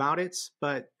enough about it,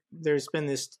 but there's been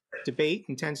this debate,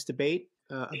 intense debate,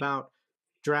 about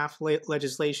draft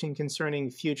legislation concerning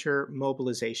future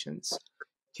mobilizations.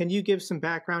 Can you give some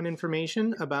background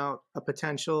information about a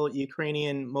potential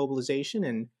Ukrainian mobilization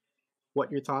and what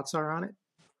your thoughts are on it?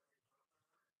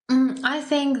 I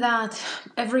think that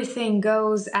everything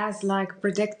goes as like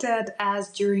predicted, as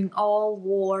during all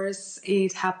wars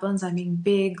it happens. I mean,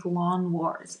 big long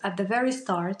wars. At the very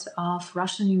start of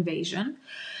Russian invasion,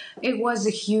 it was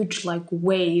a huge like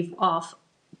wave of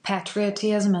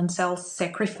patriotism and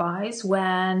self-sacrifice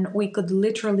when we could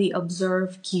literally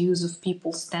observe queues of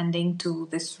people standing to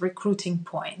these recruiting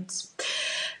points.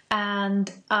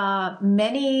 And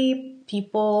many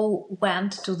people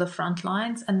went to the front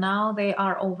lines, and now they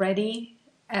are already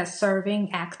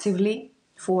serving actively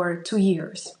for 2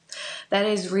 years. That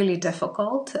is really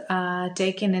difficult,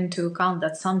 taking into account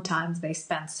that sometimes they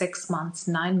spend 6 months,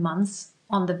 9 months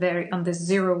on the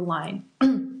zero line.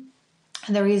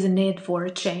 There is a need for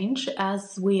a change,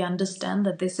 as we understand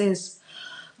that this is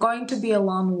going to be a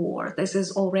long war. This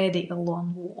is already a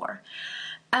long war.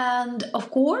 And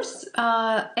of course,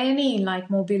 any like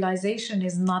mobilization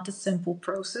is not a simple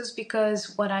process,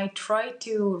 because what I try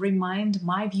to remind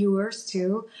my viewers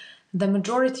to, the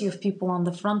majority of people on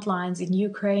the front lines in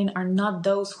Ukraine are not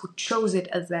those who chose it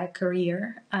as their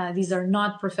career. These are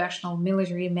not professional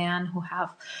military men who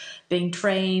have been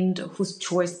trained, whose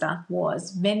choice that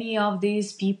was. Many of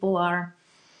these people are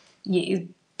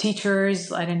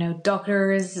teachers, I don't know,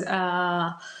 doctors,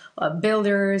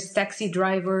 builders, taxi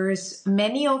drivers.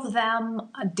 Many of them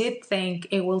did think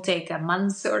it will take a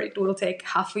month or it will take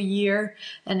half a year.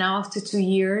 And now after 2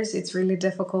 years, it's really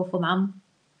difficult for them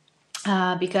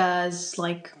because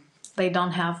like they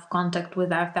don't have contact with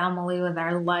their family, with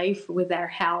their life, with their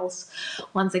health.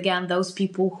 Once again, those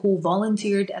people who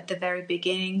volunteered at the very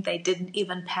beginning, they didn't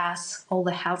even pass all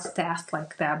the health tests,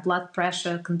 like their blood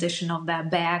pressure, condition of their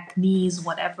back, knees,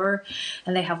 whatever.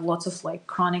 And they have lots of like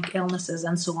chronic illnesses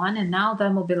and so on. And now the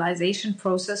mobilization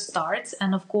process starts.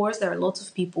 And of course, there are lots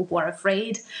of people who are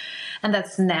afraid. And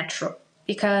that's natural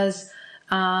because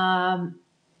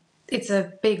it's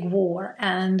a big war.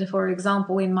 And for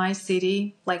example, in my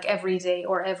city, like every day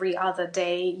or every other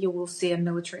day, you will see a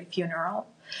military funeral.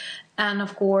 And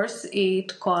of course,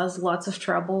 it caused lots of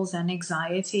troubles and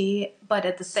anxiety. But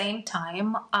at the same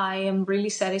time, I am really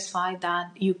satisfied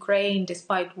that Ukraine,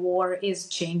 despite war, is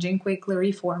changing quickly,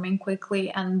 reforming quickly.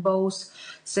 And both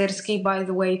Syrsky, by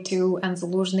the way, too, and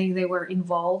Zaluzhny, they were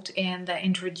involved in the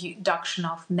introduction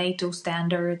of NATO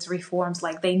standards, reforms.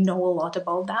 Like they know a lot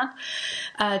about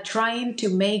that. Trying to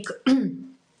make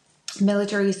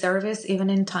military service, even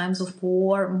in times of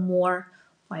war, more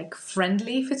like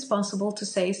friendly, if it's possible to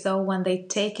say so, when they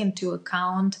take into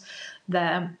account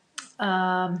the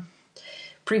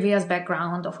previous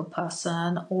background of a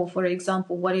person, or for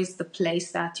example, what is the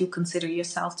place that you consider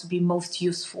yourself to be most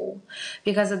useful.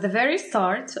 Because at the very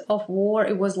start of war,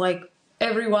 it was like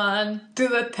everyone to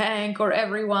the tank or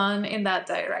everyone in that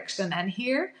direction. And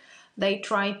here they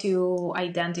try to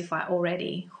identify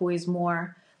already who is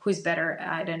better,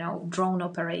 I don't know, drone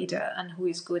operator, and who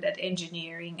is good at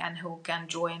engineering and who can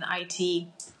join IT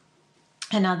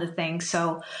and other things.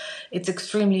 So it's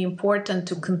extremely important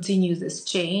to continue this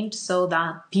change so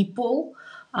that people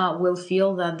will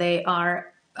feel that they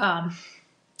are,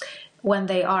 when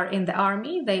they are in the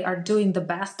army, they are doing the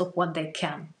best of what they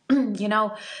can. You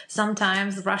know,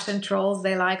 sometimes Russian trolls,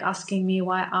 they like asking me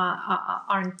why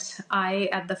aren't I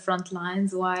at the front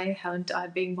lines? Why haven't I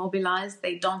been mobilized?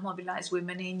 They don't mobilize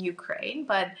women in Ukraine.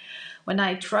 But when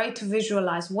I try to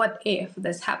visualize what if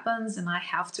this happens and I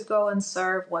have to go and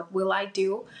serve, what will I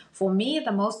do? For me,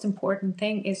 the most important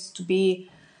thing is to be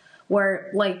where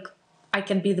like I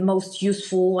can be the most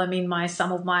useful. I mean,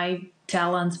 some of my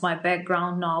talents, my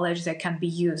background knowledge, that can be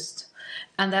used.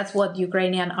 And that's what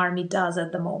Ukrainian army does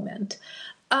at the moment.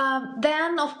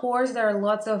 Then, of course, there are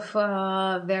lots of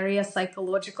various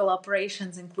psychological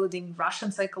operations, including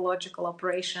Russian psychological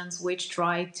operations, which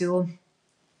try to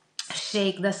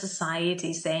shake the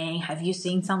society, saying, have you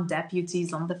seen some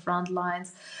deputies on the front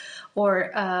lines,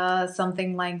 or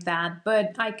something like that.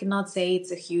 But I cannot say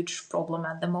it's a huge problem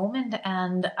at the moment,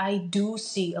 and I do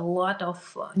see a lot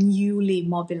of newly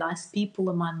mobilized people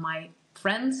among my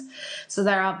friends. So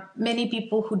there are many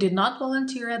people who did not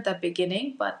volunteer at the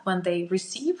beginning, but when they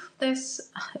receive this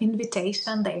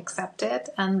invitation, they accept it.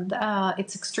 And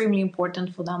it's extremely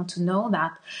important for them to know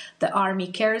that the army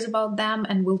cares about them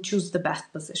and will choose the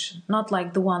best position, not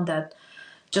like the one that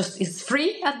just is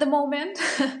free at the moment,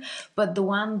 but the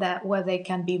one that where they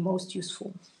can be most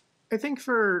useful. I think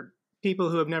for people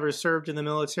who have never served in the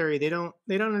military, they don't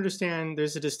understand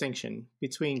there's a distinction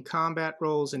between combat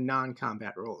roles and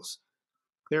non-combat roles.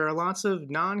 There are lots of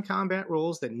non-combat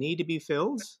roles that need to be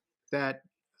filled that,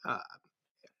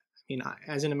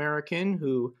 as an American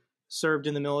who served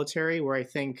in the military, where I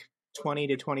think 20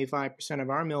 to 25% of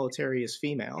our military is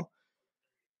female,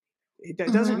 it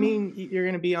doesn't mean you're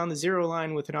going to be on the zero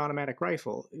line with an automatic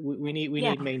rifle. We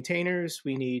need maintainers.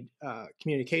 We need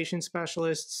communication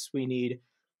specialists. We need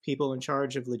people in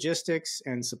charge of logistics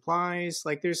and supplies.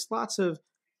 Like, there's lots of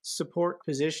support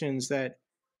positions that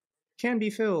can be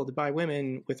filled by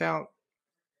women without,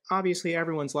 obviously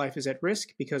everyone's life is at risk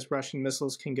because Russian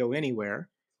missiles can go anywhere.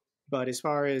 But as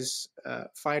far as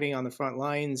fighting on the front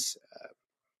lines,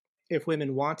 if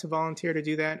women want to volunteer to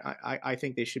do that, I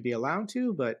think they should be allowed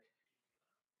to. But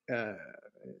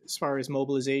as far as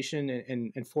mobilization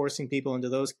and forcing people into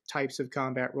those types of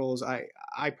combat roles,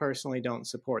 I personally don't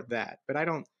support that. But I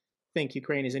don't think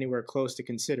Ukraine is anywhere close to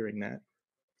considering that.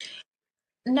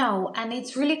 No, and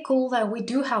it's really cool that we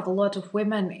do have a lot of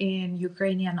women in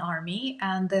Ukrainian army,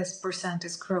 and this percent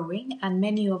is growing, and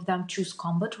many of them choose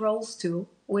combat roles too,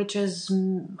 which is,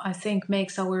 I think,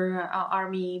 makes our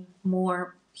army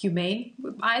more humane.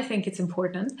 I think it's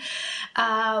important.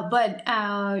 But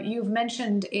you've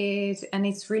mentioned it, and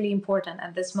it's really important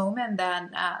at this moment that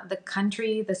the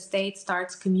country, the state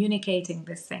starts communicating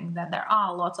this thing, that there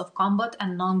are lots of combat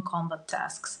and non-combat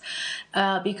tasks.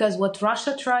 Because what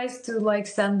Russia tries to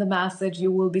send the message, you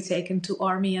will be taken to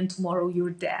army and tomorrow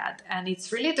you're dead. And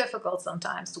it's really difficult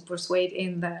sometimes to persuade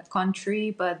in the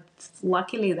country, but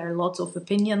luckily there are lots of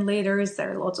opinion leaders,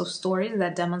 there are lots of stories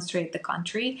that demonstrate the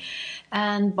country.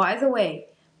 And by the way,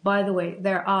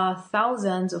 there are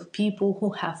thousands of people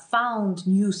who have found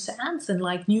new sense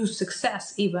and new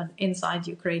success even inside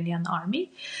Ukrainian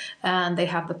army, and they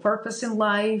have the purpose in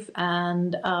life,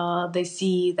 and they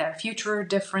see their future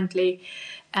differently.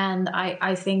 And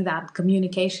I think that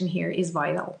communication here is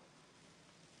vital.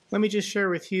 Let me just share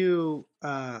with you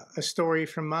a story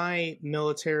from my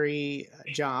military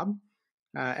job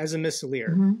as a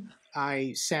missileer.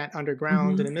 I sat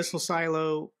underground in a missile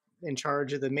silo in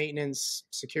charge of the maintenance,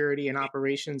 security, and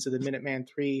operations of the Minuteman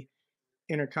III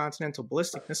intercontinental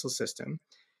ballistic missile system.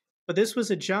 But this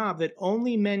was a job that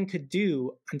only men could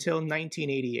do until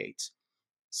 1988.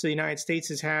 So the United States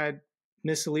has had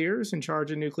missileers in charge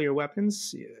of nuclear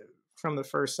weapons from the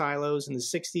first silos in the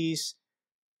 60s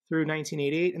through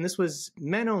 1988. And this was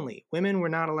men only. Women were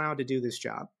not allowed to do this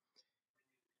job.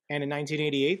 And in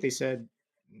 1988, they said,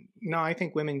 no, I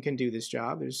think women can do this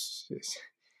job.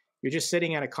 You're just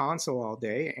sitting at a console all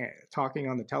day, talking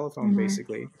on the telephone,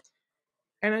 basically.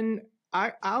 And then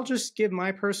I'll just give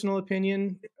my personal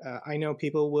opinion. I know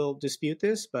people will dispute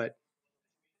this, but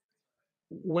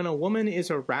when a woman is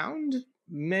around,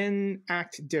 men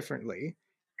act differently,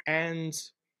 and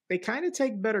they kind of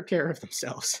take better care of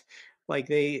themselves. Like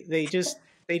they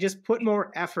just put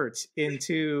more effort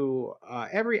into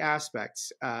every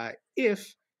aspect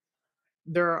if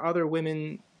there are other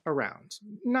women around.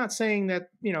 Not saying that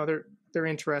they're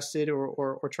interested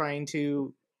or trying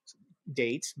to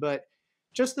date, but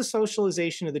just the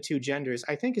socialization of the two genders,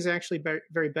 I think, is actually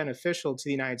very beneficial to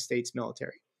the United States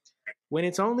military. When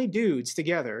it's only dudes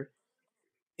together,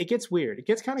 it gets weird. It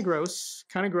gets kind of gross,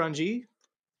 kind of grungy.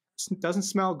 It doesn't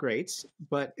smell great.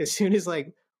 But as soon as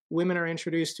women are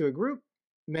introduced to a group,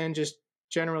 men just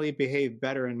generally behave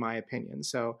better, in my opinion.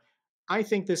 So I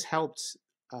think this helped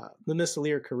the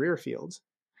missileer career field,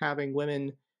 having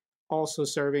women also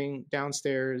serving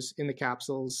downstairs in the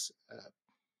capsules.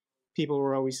 People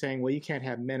were always saying, well, you can't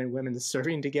have men and women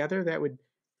serving together. That would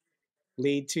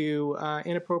lead to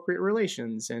inappropriate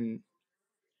relations. And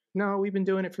no, we've been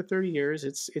doing it for 30 years.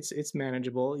 It's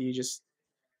manageable. You just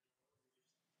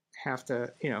have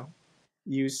to,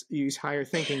 use higher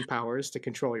thinking powers to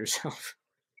control yourself.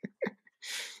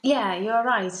 Yeah, you're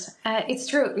right. It's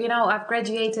true. You know, I've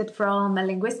graduated from a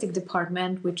linguistic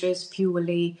department, which is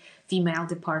purely female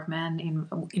department.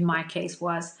 In my case,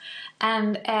 was,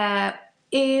 and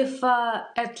if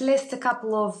at least a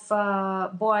couple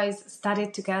of boys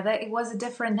studied together, it was a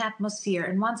different atmosphere.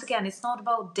 And once again, it's not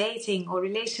about dating or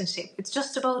relationship. It's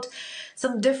just about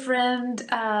some different.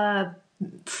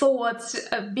 Thoughts,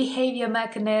 behavior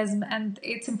mechanism, and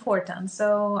it's important.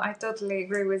 So I totally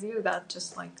agree with you that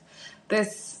just like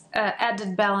this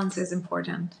added balance is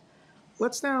important.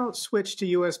 Let's now switch to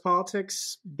U.S.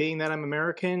 politics. Being that I'm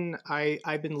American,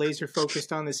 I've been laser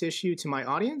focused on this issue to my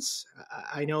audience.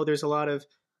 I know there's a lot of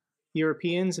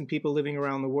Europeans and people living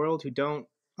around the world who don't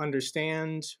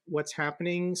understand what's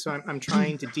happening, so I'm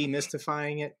trying to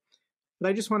demystifying it. But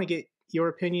I just want to get your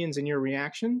opinions and your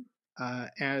reaction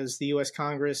as the U.S.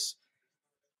 Congress,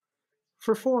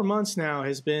 for 4 months now,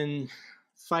 has been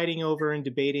fighting over and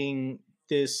debating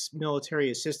this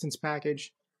military assistance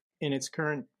package in its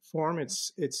current form.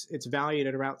 It's valued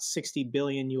at about 60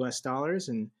 billion US dollars,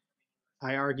 and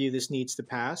I argue this needs to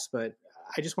pass. But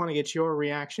I just want to get your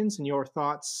reactions and your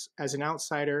thoughts as an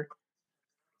outsider.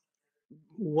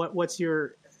 What's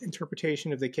your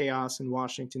interpretation of the chaos in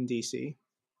Washington, D.C.?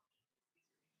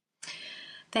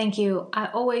 Thank you. I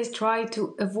always try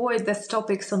to avoid these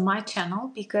topics on my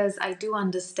channel because I do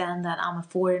understand that I'm a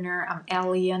foreigner, I'm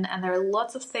alien, and there are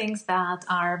lots of things that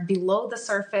are below the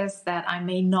surface that I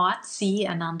may not see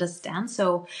and understand.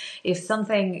 So if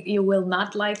something you will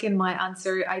not like in my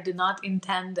answer, I do not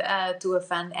intend to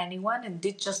offend anyone. And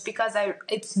just because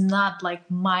it's not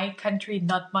like my country,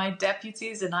 not my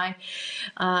deputies, and I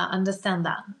understand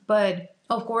that. But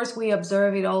of course, we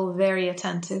observe it all very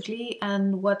attentively,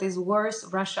 and what is worse,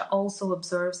 Russia also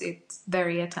observes it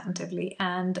very attentively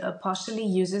and partially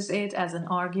uses it as an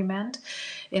argument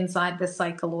inside the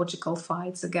psychological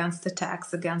fights against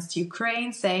attacks against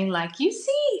Ukraine, saying like, you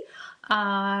see,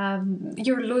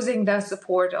 you're losing the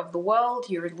support of the world,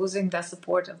 you're losing the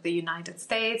support of the United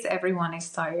States, everyone is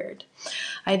tired.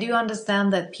 I do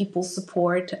understand that people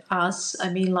support us. I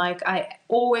mean, like, I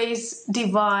always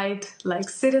divide like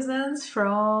citizens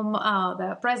from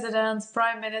the presidents,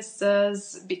 prime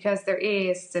ministers, because there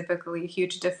is typically a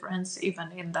huge difference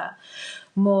even in the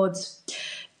modes.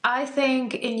 I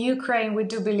think in Ukraine, we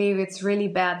do believe it's really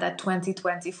bad that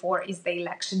 2024 is the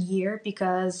election year,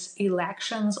 because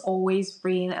elections always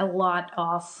bring a lot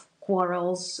of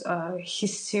quarrels,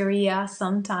 hysteria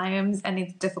sometimes, and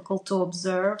it's difficult to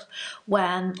observe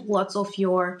when lots of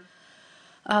your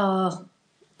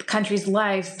country's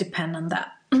lives depend on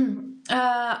that.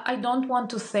 I don't want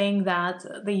to think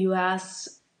that the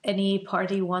US, any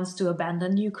party wants to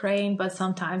abandon Ukraine, but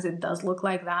sometimes it does look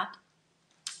like that.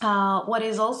 What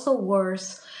is also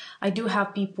worse, I do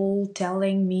have people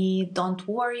telling me, don't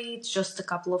worry, it's just a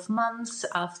couple of months.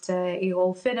 After it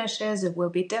all finishes, it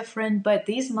will be different. But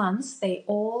these months, they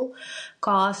all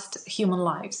cost human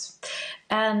lives.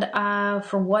 And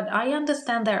from what I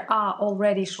understand, there are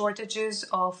already shortages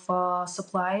of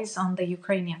supplies on the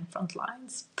Ukrainian front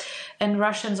lines. And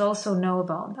Russians also know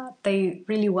about that. They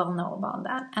really well know about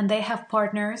that. And they have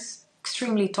partners,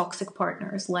 extremely toxic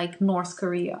partners like North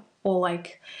Korea, or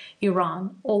like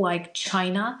Iran, or like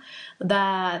China,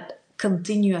 that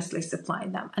continuously supply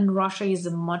them. And Russia is a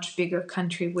much bigger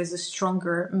country with a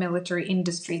stronger military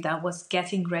industry that was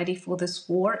getting ready for this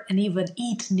war, and even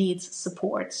it needs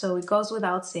support. So it goes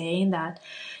without saying that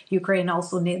Ukraine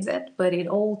also needs it, but it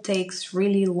all takes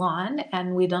really long,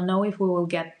 and we don't know if we will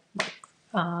get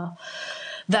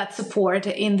that support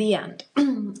in the end.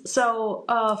 So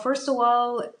first of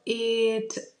all, we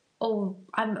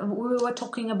were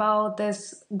talking about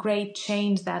this great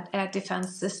change that air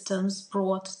defense systems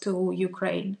brought to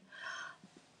Ukraine.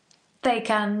 They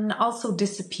can also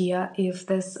disappear if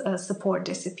this support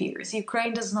disappears.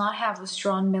 Ukraine does not have a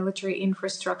strong military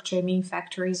infrastructure, I mean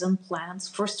factories and plants.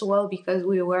 First of all, because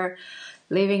we were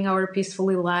living our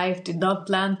peacefully life, did not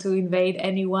plan to invade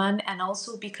anyone, and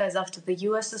also because after the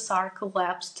USSR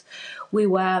collapsed, we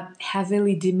were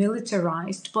heavily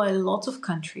demilitarized by a lot of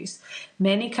countries.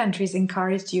 Many countries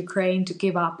encouraged Ukraine to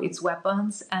give up its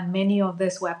weapons, and many of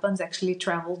these weapons actually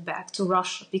traveled back to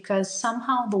Russia, because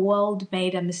somehow the world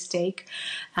made a mistake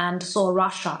and saw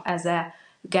Russia as a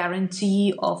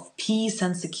guarantee of peace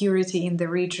and security in the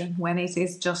region, when it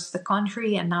is just the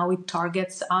country, and now it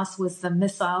targets us with the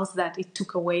missiles that it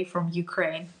took away from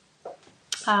Ukraine.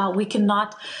 We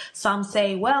cannot, some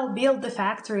say, well, build the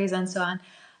factories and so on.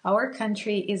 Our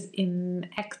country is in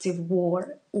active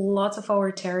war. Lots of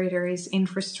our territories,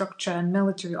 infrastructure and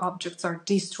military objects are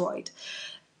destroyed.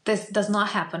 This does not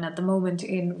happen at the moment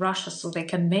in Russia, so they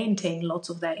can maintain lots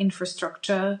of their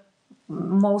infrastructure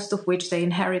most of which they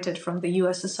inherited from the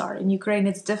USSR. In Ukraine,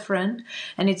 it's different,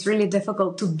 and it's really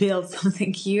difficult to build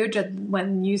something huge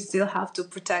when you still have to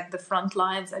protect the front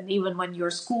lines, and even when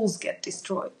your schools get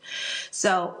destroyed.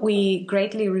 So we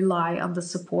greatly rely on the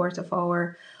support of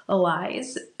our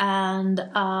allies. And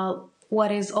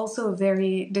what is also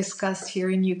very discussed here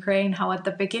in Ukraine, how at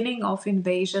the beginning of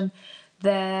invasion,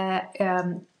 the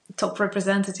top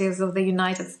representatives of the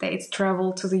United States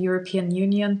traveled to the European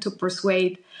Union to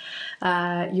persuade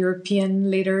European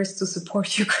leaders to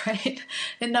support Ukraine.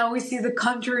 And now we see the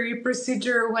contrary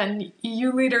procedure when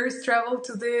EU leaders travel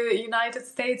to the United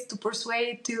States to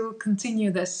persuade to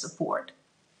continue this support.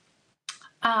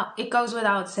 It goes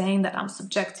without saying that I'm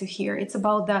subjective here. It's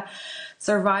about the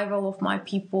survival of my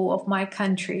people, of my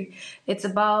country. It's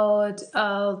about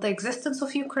the existence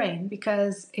of Ukraine,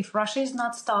 because if Russia is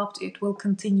not stopped, it will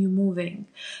continue moving.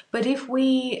 But if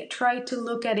we try to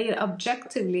look at it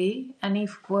objectively, and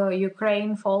if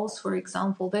Ukraine falls, for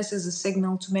example, this is a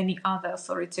signal to many other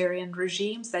authoritarian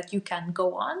regimes that you can go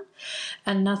on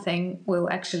and nothing will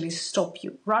actually stop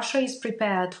you. Russia is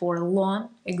prepared for a long,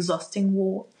 exhausting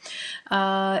war.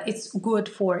 It's good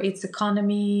for its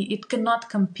economy. It cannot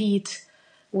compete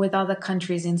with other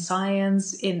countries in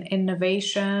science, in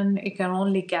innovation. It can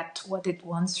only get what it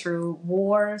wants through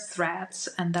war, threats,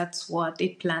 and that's what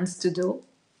it plans to do.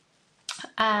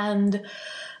 And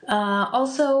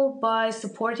also by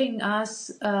supporting us,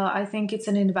 I think it's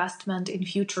an investment in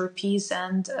future peace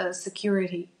and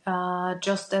security,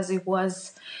 just as it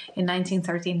was in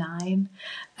 1939.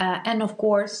 And of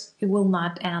course, it will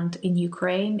not end in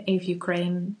Ukraine if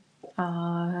Ukraine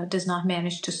does not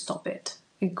manage to stop it.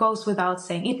 It goes without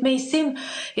saying. It may seem,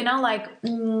 like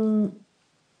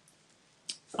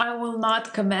I will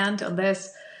not comment on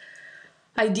this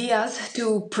ideas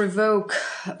to provoke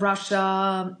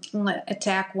Russia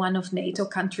attack one of NATO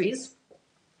countries,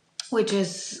 which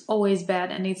is always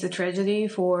bad, and it's a tragedy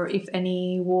for if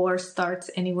any war starts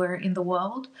anywhere in the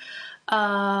world.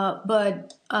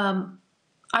 But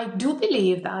I do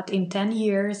believe that in 10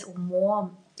 years or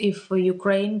more, if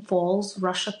Ukraine falls,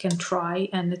 Russia can try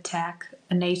and attack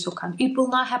a NATO country. It will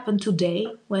not happen today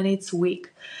when it's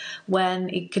weak, when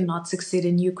it cannot succeed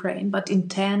in Ukraine, but in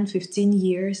 10, 15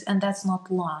 years, and that's not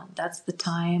long. That's the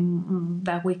time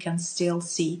that we can still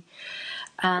see.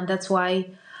 And that's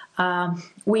why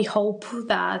we hope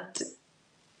that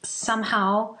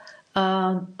somehow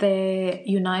the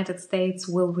United States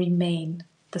will remain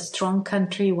the strong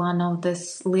country, one of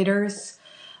these leaders,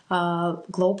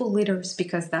 global leaders,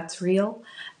 because that's real.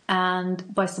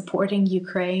 And by supporting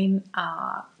Ukraine,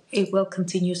 it will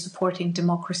continue supporting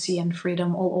democracy and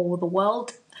freedom all over the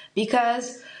world.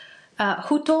 Because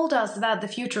who told us that the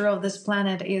future of this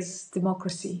planet is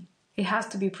democracy? It has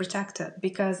to be protected,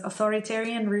 because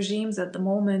authoritarian regimes at the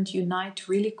moment unite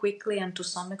really quickly and to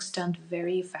some extent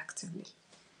very effectively.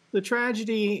 The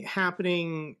tragedy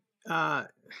happening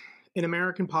in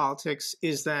American politics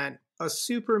is that a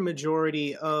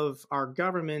supermajority of our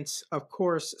government, of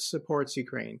course, supports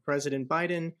Ukraine. President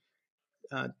Biden,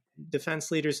 defense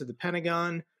leaders of the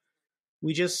Pentagon.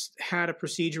 We just had a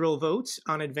procedural vote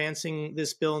on advancing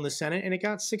this bill in the Senate, and it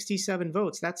got 67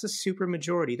 votes. That's a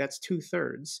supermajority. That's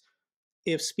 2/3.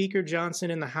 If Speaker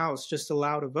Johnson in the House just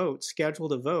allowed a vote,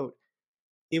 scheduled a vote,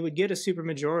 it would get a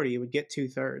supermajority. It would get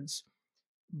 2/3.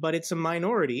 But it's a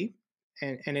minority,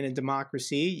 and in a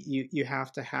democracy, you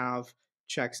have to have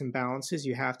checks and balances.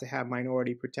 You have to have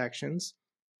minority protections.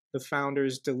 The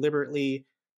founders deliberately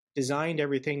designed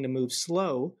everything to move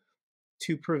slow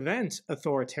to prevent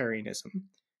authoritarianism.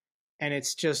 And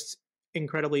it's just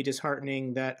incredibly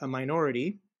disheartening that a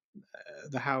minority,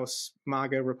 the House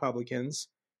MAGA Republicans,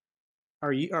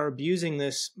 are abusing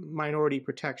this minority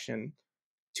protection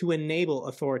to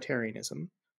enable authoritarianism,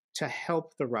 to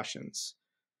help the Russians.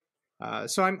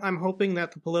 So I'm hoping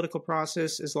that the political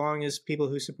process, as long as people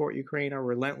who support Ukraine are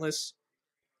relentless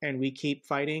and we keep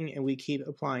fighting and we keep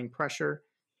applying pressure,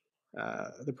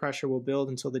 the pressure will build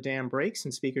until the dam breaks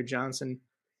and Speaker Johnson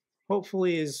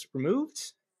hopefully is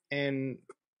removed. And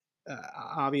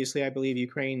obviously, I believe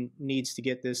Ukraine needs to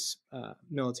get this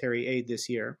military aid this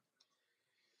year.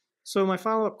 So my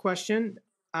follow-up question,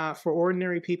 for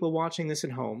ordinary people watching this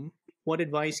at home, what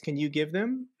advice can you give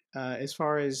them as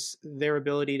far as their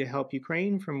ability to help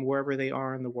Ukraine from wherever they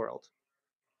are in the world?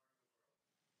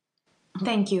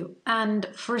 Thank you. And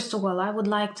first of all, I would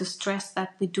like to stress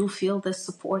that we do feel the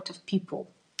support of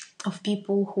people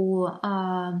who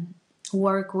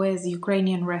work with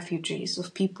Ukrainian refugees,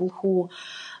 of people who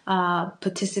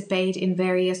participate in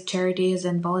various charities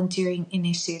and volunteering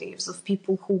initiatives, of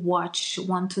people who want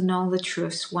to know the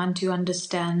truth, want to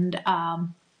understand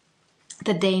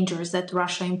the dangers that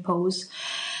Russia impose.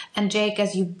 And Jake,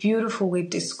 as you beautifully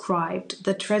described,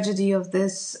 the tragedy of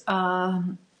this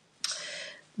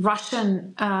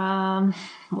Russian,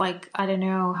 like, I don't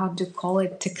know how to call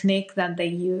it, technique that they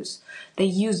use. They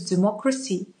use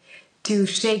democracy to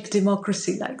shake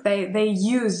democracy. Like they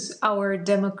use our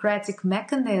democratic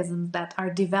mechanisms that are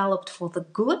developed for the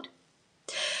good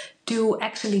to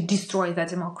actually destroy the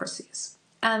democracies.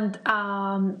 And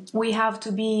we have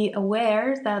to be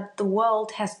aware that the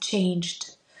world has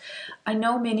changed. I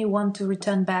know many want to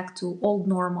return back to old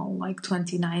normal, like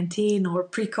 2019 or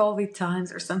pre-COVID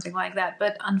times or something like that.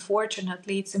 But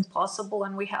unfortunately, it's impossible,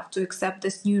 and we have to accept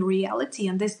this new reality.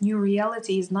 And this new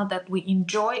reality is not that we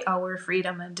enjoy our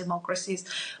freedom and democracies,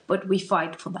 but we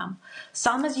fight for them.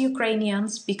 Some as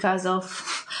Ukrainians, because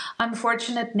of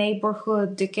unfortunate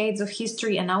neighborhood, decades of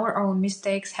history, and our own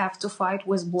mistakes, have to fight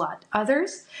with blood.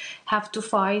 Others have to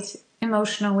fight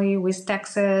emotionally, with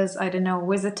taxes, I don't know,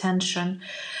 with attention.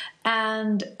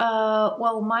 And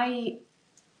well,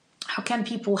 how can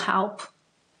people help?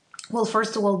 Well,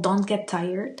 first of all, don't get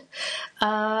tired,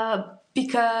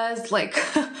 because like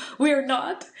we're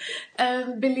not.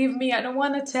 And believe me, I don't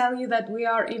want to tell you that we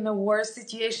are in a worse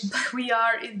situation, but we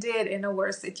are indeed in a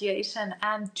worse situation.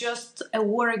 And just a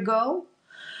war ago,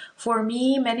 for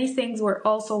me, many things were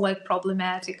also like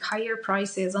problematic. Higher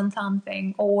prices on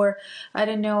something, or I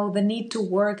don't know, the need to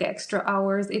work extra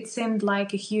hours. It seemed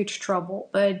like a huge trouble.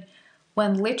 But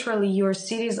when literally your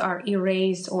cities are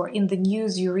erased, or in the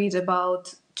news you read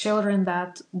about children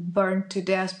that burned to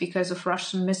death because of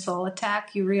Russian missile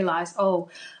attack, you realize, oh,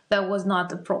 that was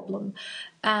not a problem.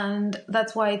 And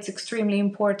that's why it's extremely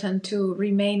important to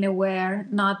remain aware,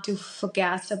 not to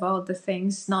forget about the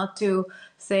things, not to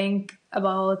think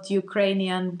about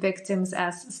Ukrainian victims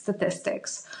as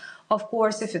statistics. Of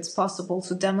course, if it's possible,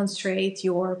 to demonstrate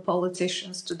your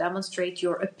politicians, to demonstrate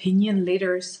your opinion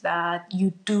leaders that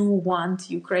you do want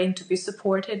Ukraine to be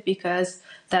supported, because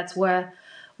that's where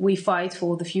we fight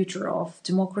for the future of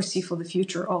democracy, for the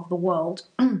future of the world.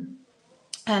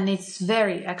 And it's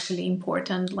very actually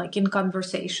important, like in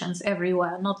conversations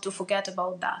everywhere, not to forget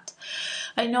about that.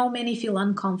 I know many feel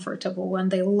uncomfortable when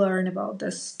they learn about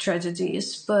these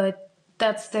tragedies, but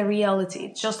that's the reality.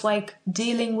 It's just like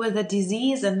dealing with a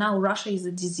disease, and now Russia is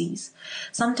a disease.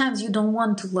 Sometimes you don't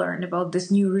want to learn about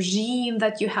this new regime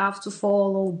that you have to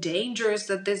follow, dangers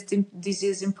that this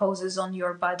disease imposes on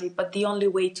your body, but the only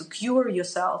way to cure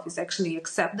yourself is actually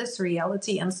accept this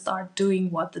reality and start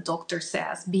doing what the doctor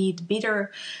says, be it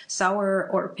bitter, sour,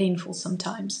 or painful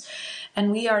sometimes.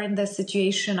 And we are in this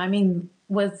situation, I mean,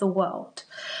 with the world,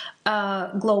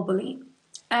 globally.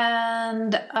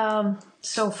 And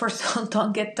so first of all,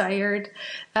 don't get tired.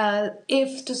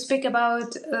 If to speak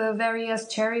about various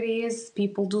charities,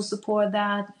 people do support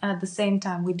that. At the same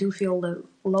time, we do feel the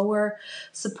lower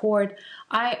support.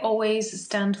 I always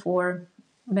stand for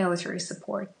military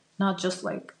support, not just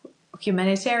like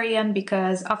humanitarian,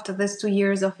 because after this 2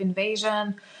 years of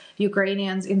invasion,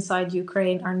 Ukrainians inside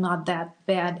Ukraine are not that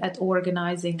bad at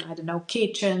organizing, I don't know,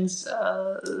 kitchens,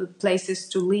 places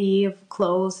to live,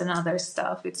 clothes, and other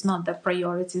stuff. It's not the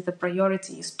priority. The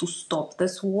priority is to stop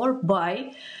this war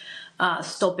by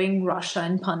stopping Russia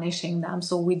and punishing them.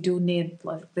 So we do need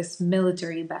like this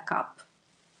military backup.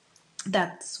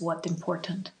 That's what's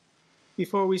important.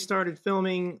 Before we started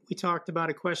filming, we talked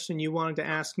about a question you wanted to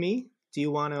ask me. Do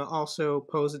you want to also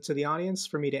pose it to the audience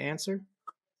for me to answer?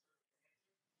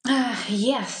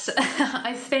 Yes,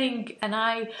 I think, and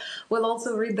I will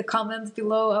also read the comments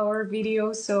below our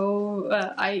video, so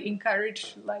I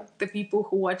encourage like the people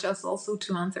who watch us also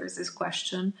to answer this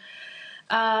question.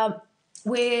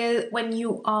 When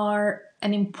you are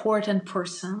an important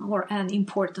person or an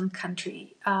important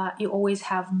country, you always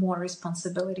have more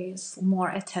responsibilities, more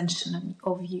attention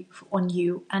on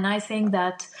you, and I think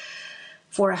that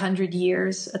for 100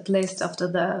 years, at least after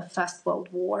the First World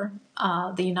War,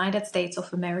 the United States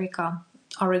of America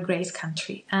are a great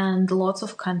country, and lots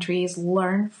of countries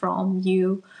learn from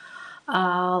you.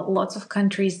 Lots of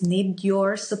countries need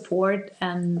your support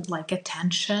and like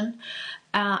attention.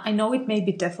 I know it may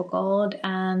be difficult,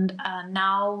 and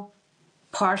now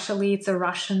partially it's a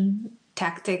Russian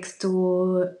tactics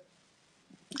to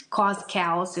cause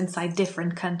chaos inside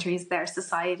different countries, their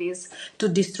societies, to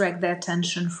distract their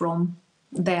attention from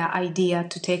their idea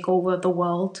to take over the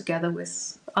world together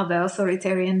with other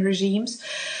authoritarian regimes.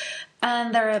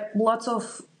 And there are lots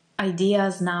of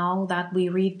ideas now that we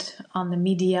read on the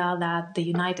media that the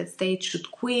United States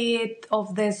should quit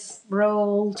of this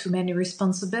role, too many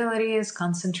responsibilities,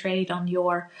 concentrate on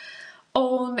your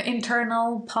own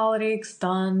internal politics,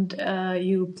 don't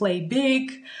you play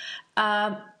big.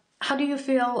 how do you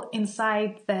feel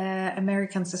inside the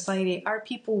American society? Are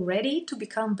people ready to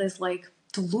become this, like,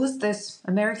 to lose this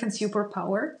American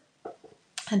superpower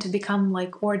and to become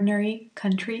like ordinary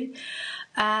country?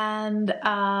 And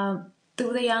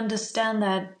do they understand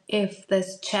that if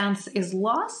this chance is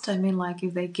lost, I mean, like,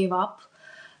 if they give up,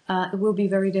 it will be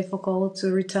very difficult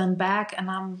to return back. And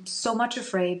I'm so much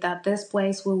afraid that this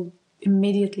place will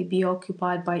immediately be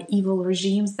occupied by evil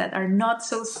regimes that are not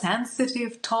so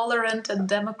sensitive, tolerant, and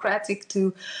democratic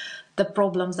to the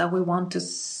problems that we want to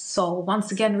solve.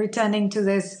 Once again, returning to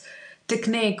this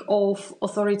technique of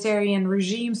authoritarian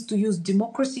regimes to use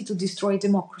democracy to destroy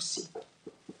democracy.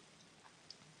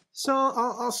 So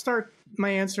I'll start my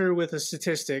answer with a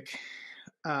statistic.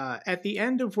 At the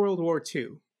end of World War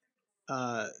II,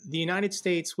 the United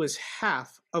States was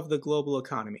half of the global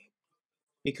economy.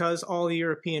 Because all the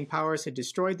European powers had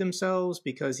destroyed themselves,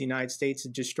 because the United States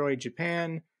had destroyed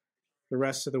Japan, the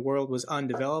rest of the world was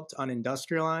undeveloped,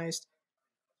 unindustrialized.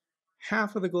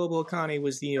 Half of the global economy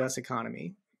was the US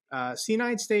economy. So the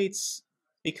United States,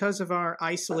 because of our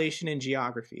isolation in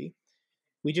geography,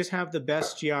 we just have the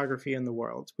best geography in the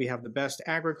world. We have the best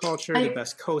agriculture, the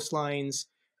best coastlines.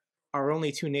 Our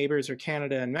only two neighbors are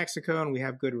Canada and Mexico, and we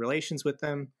have good relations with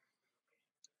them.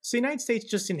 So the United States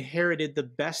just inherited the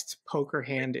best poker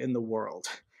hand in the world.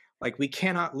 Like, we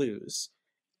cannot lose.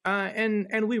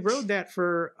 And we rode that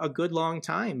for a good long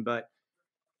time, but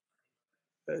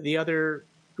the other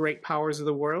great powers of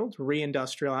the world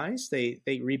reindustrialized. They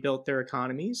rebuilt their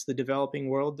economies. The developing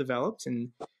world developed. And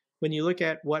when you look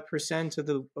at what percent of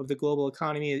the global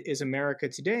economy is America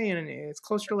today, and it's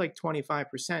closer to like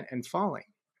 25% and falling.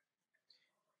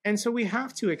 And so we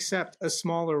have to accept a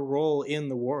smaller role in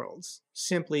the world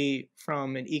simply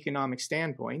from an economic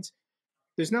standpoint.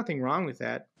 There's nothing wrong with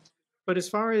that. But as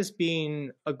far as being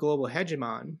a global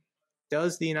hegemon,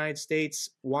 does the United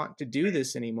States want to do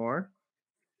this anymore?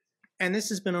 And this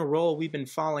has been a role we've been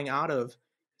falling out of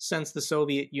since the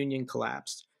Soviet Union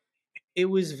collapsed. It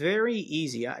was very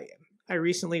easy. I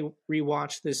recently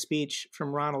rewatched this speech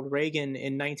from Ronald Reagan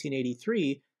in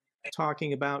 1983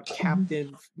 talking about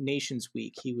Captive Nations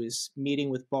Week. He was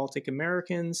meeting with Baltic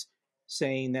Americans,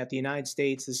 saying that the United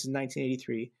States, this is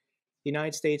 1983, the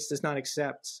United States does not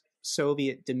accept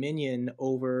Soviet dominion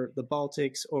over the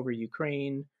Baltics, over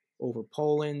Ukraine, over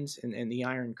Poland, and the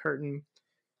Iron Curtain.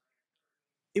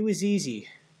 It was easy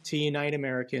to unite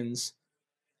Americans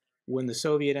when the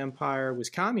Soviet Empire was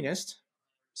communist,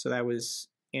 so that was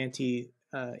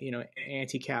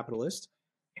anti-capitalist,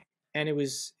 and it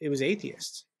was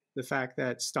atheist. The fact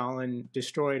that Stalin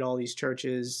destroyed all these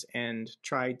churches and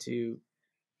tried to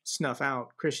snuff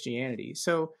out Christianity.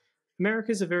 So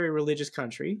America is a very religious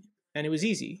country, and it was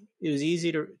easy. It was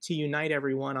easy to unite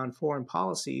everyone on foreign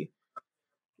policy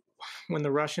when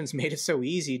the Russians made it so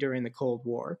easy during the Cold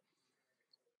War.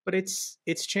 But it's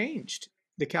changed.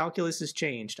 The calculus has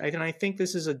changed. And I think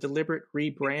this is a deliberate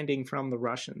rebranding from the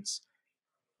Russians.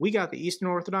 We got the Eastern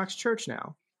Orthodox Church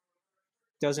now.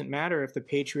 Doesn't matter if the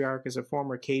patriarch is a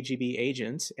former KGB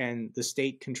agent and the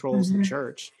state controls the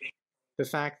church. The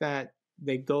fact that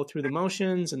they go through the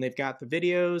motions and they've got the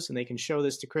videos and they can show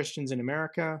this to Christians in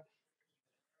America,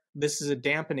 this is a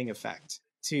dampening effect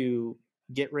to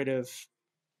get rid of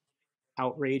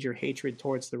outrage or hatred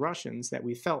towards the Russians that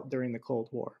we felt during the Cold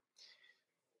War.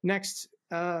 Next,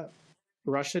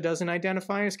 Russia doesn't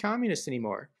identify as communist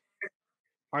anymore.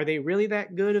 Are they really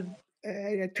that good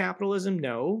at capitalism?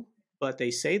 No, but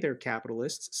they say they're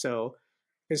capitalists. So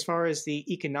as far as the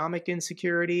economic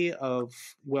insecurity of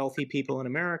wealthy people in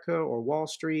America or Wall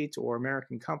Street or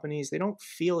American companies, they don't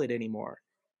feel it anymore,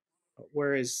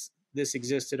 whereas this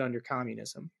existed under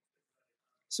communism.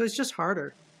 So it's just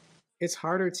harder. It's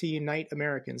harder to unite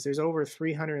Americans. There's over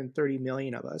 330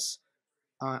 million of us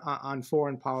on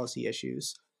foreign policy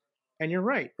issues. And you're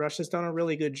right, Russia's done a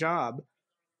really good job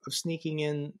of sneaking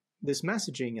in this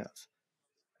messaging of,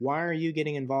 why are you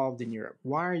getting involved in Europe?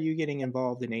 Why are you getting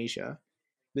involved in Asia?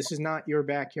 This is not your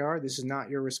backyard. This is not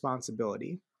your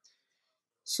responsibility.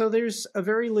 So there's a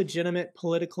very legitimate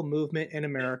political movement in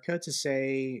America to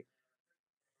say,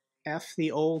 F the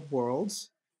old world.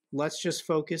 Let's just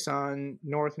focus on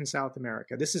North and South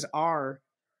America. This is it's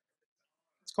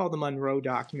called the Monroe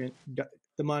Document,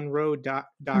 the Monroe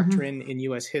Doctrine in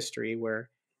U.S. history,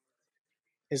 where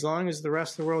as long as the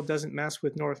rest of the world doesn't mess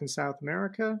with North and South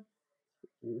America,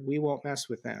 we won't mess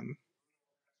with them.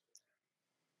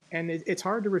 And it's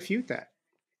hard to refute that.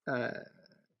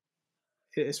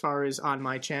 As far as on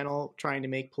my channel, trying to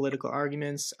make political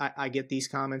arguments, I get these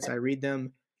comments, I read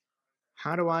them.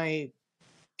 How do I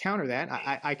counter that?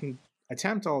 I can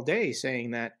attempt all day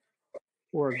saying that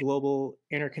or a global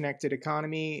interconnected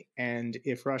economy. And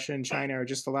if Russia and China are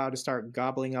just allowed to start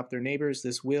gobbling up their neighbors,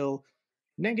 this will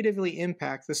negatively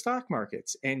impact the stock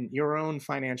markets and your own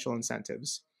financial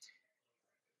incentives.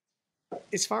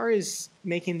 As far as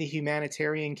making the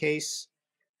humanitarian case,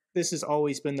 this has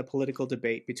always been the political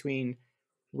debate between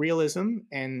realism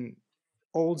and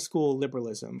old school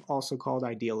liberalism, also called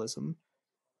idealism.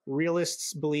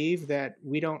 Realists believe that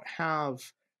we don't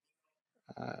have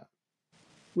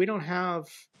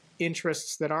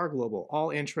interests that are global. All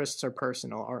interests are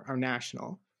personal, are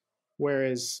national.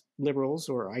 Whereas liberals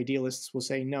or idealists will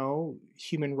say, no,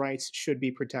 human rights should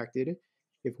be protected.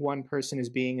 If one person is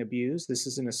being abused, this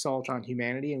is an assault on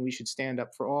humanity, and we should stand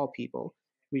up for all people.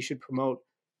 We should promote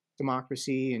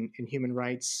democracy and human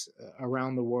rights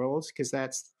around the world, because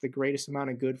that's the greatest amount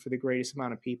of good for the greatest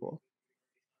amount of people.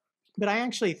 But I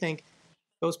actually think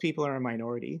those people are a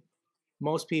minority.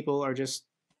 Most people are just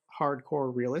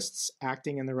hardcore realists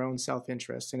acting in their own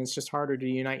self-interest, and it's just harder to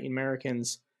unite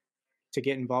Americans to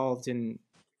get involved in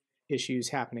issues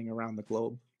happening around the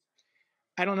globe.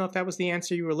 I don't know if that was the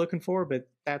answer you were looking for, but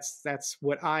that's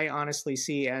what I honestly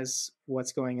see as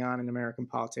what's going on in American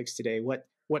politics today. What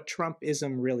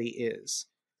Trumpism really is.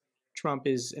 Trump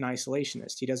is an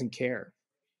isolationist. He doesn't care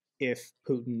if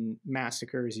Putin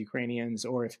massacres Ukrainians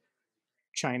or if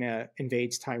China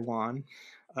invades Taiwan,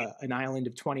 an island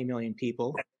of 20 million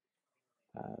people.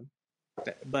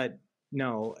 But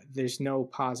no, there's no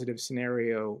positive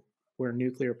scenario where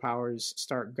nuclear powers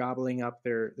start gobbling up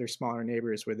their smaller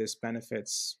neighbors where this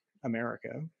benefits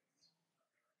America.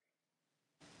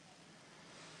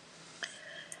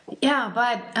 Yeah,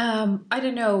 but I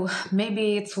don't know.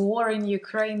 Maybe it's war in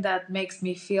Ukraine that makes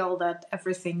me feel that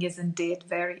everything is indeed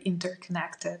very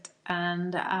interconnected,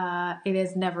 and it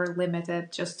is never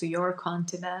limited just to your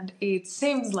continent. It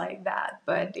seems like that,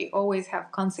 but they always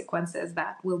have consequences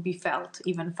that will be felt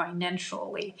even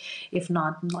financially, if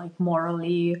not like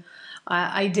morally,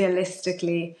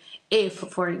 idealistically. If,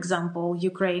 for example,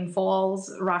 Ukraine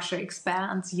falls, Russia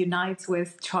expands, unites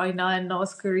with China and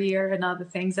North Korea and other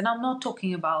things. And I'm not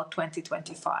talking about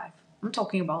 2025. I'm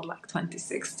talking about like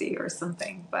 2060 or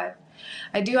something. But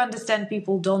I do understand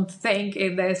people don't think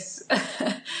in this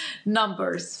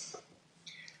numbers.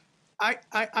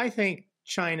 I think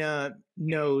China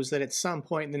knows that at some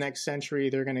point in the next century,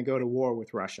 they're going to go to war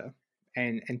with Russia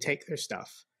and take their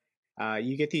stuff.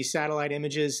 You get these satellite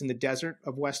images in the desert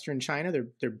of Western China.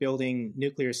 They're building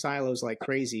nuclear silos like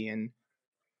crazy. And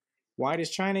why does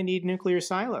China need nuclear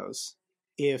silos?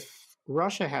 If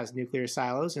Russia has nuclear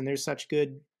silos and they're such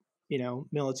good,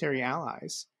 military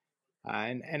allies.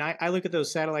 And I look at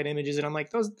those satellite images and I'm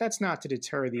like, that's not to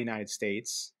deter the United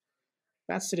States.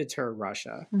 That's to deter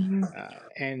Russia. Mm-hmm.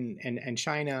 And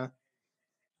China,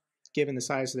 given the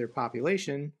size of their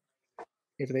population,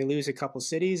 if they lose a couple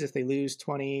cities, if they lose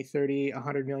 20, 30,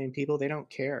 100 million people, they don't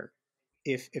care.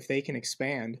 If they can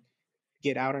expand,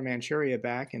 get outer Manchuria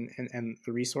back and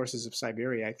the resources of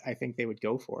Siberia, I think they would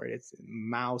go for it.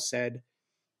 Mao said,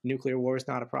 nuclear war is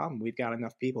not a problem. We've got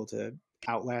enough people to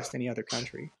outlast any other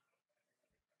country.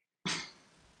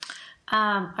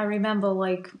 I remember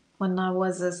like when I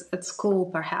was at school,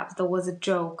 perhaps there was a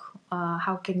joke.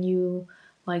 How can you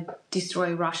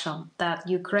destroy Russia? That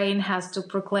Ukraine has to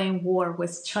proclaim war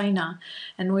with China,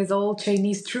 and with all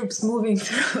Chinese troops moving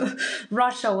through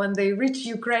Russia, when they reach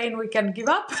Ukraine, we can give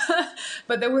up,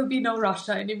 but there will be no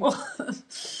Russia anymore.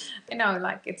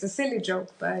 It's a silly joke,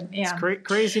 but yeah. It's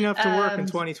crazy enough to work in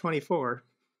 2024.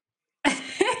 Yeah,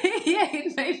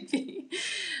 it may be.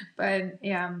 But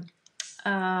yeah.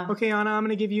 Okay, Anna, I'm going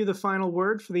to give you the final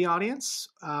word for the audience.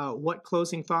 What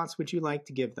closing thoughts would you like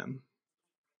to give them?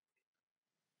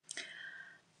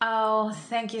 Oh,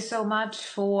 thank you so much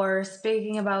for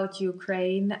speaking about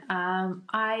Ukraine.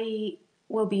 I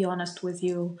will be honest with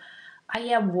you. I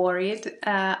am worried.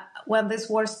 When this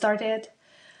war started,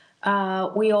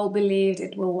 we all believed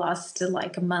it will last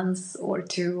like a month or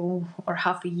two or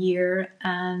half a year.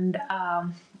 And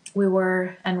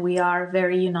we are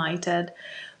very united.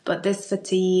 But this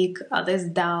fatigue, this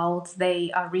doubt,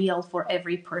 they are real for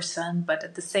every person. But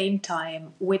at the same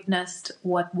time, witnessed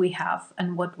what we have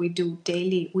and what we do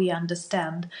daily, we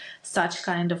understand such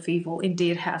kind of evil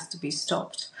indeed has to be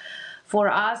stopped. For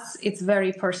us, it's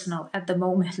very personal at the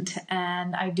moment.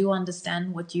 And I do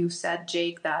understand what you said,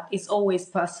 Jake, that it's always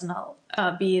personal,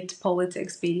 be it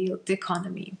politics, be it the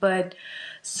economy. But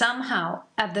somehow,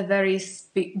 at the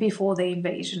before the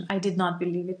invasion, I did not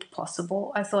believe it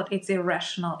possible. I thought it's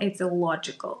irrational, it's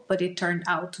illogical, but it turned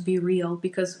out to be real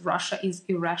because Russia is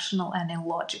irrational and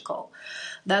illogical.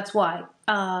 That's why,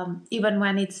 even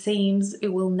when it seems it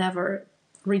will never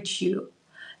reach you,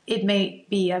 it may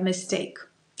be a mistake,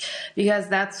 because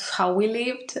that's how we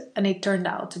lived and it turned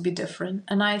out to be different.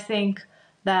 And I think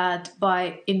that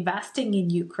by investing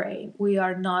in Ukraine, we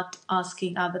are not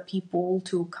asking other people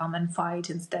to come and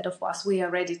fight instead of us. We are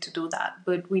ready to do that,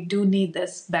 but we do need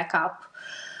this backup,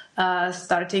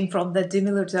 starting from the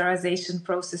demilitarization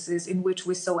processes in which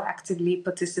we so actively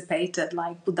participated,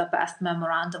 like Budapest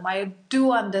Memorandum. I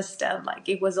do understand, like,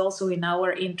 it was also in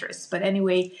our interests, but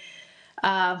anyway,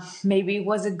 maybe it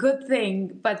was a good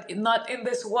thing, but not in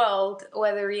this world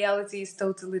where the reality is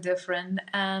totally different.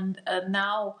 And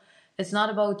now it's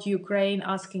not about Ukraine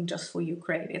asking just for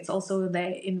Ukraine. It's also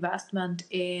the investment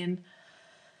in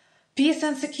peace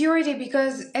and security,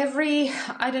 because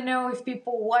I don't know if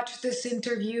people watched this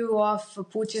interview of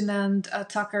Putin and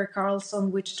Tucker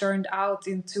Carlson, which turned out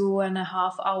in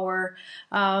 2.5 hour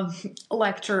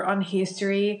lecture on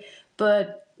history,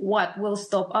 but what will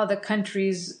stop other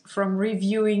countries from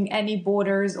reviewing any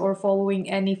borders or following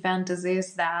any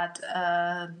fantasies that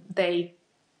they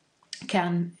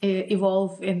can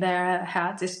evolve in their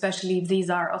heads, especially if these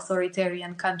are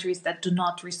authoritarian countries that do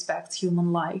not respect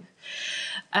human life.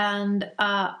 And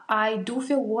I do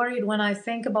feel worried when I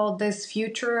think about this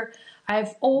future.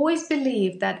 I've always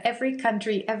believed that every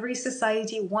country, every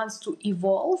society wants to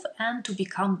evolve and to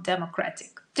become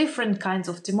democratic. Different kinds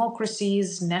of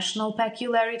democracies, national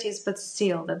peculiarities, but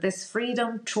still that this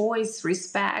freedom, choice,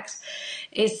 respect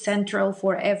is central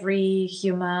for every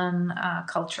human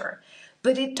culture.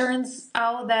 But it turns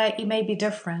out that it may be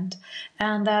different,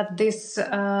 and that these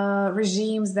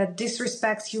regimes that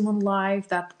disrespect human life,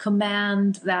 that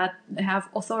command, that have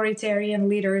authoritarian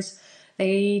leaders,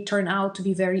 they turn out to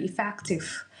be very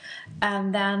effective.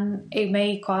 And then it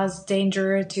may cause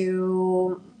danger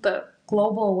to the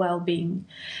global well-being.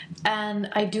 And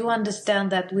I do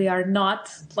understand that we are not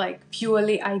like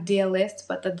purely idealists,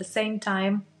 but at the same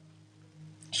time,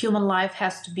 human life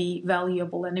has to be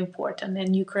valuable and important,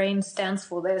 and Ukraine stands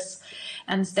for this,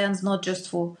 and stands not just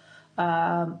for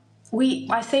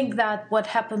I think that what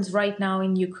happens right now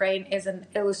in Ukraine is an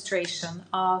illustration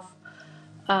of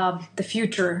the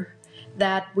future,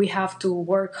 that we have to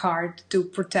work hard to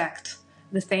protect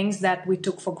the things that we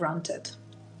took for granted.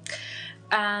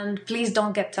 And please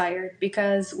don't get tired,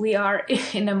 because we are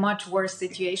in a much worse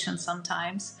situation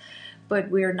sometimes, but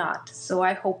we're not. So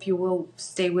I hope you will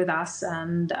stay with us,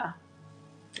 and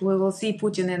we will see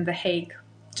Putin in The Hague,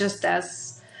 just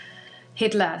as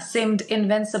Hitler seemed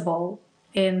invincible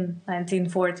in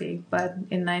 1940, but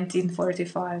in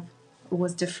 1945 it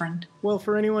was different. Well,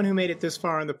 for anyone who made it this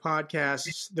far on the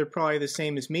podcast, they're probably the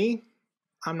same as me.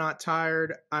 I'm not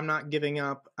tired. I'm not giving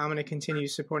up. I'm going to continue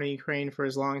supporting Ukraine for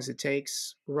as long as it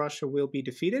takes. Russia will be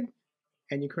defeated,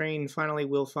 and Ukraine finally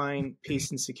will find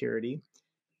peace and security.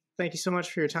 Thank you so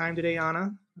much for your time today,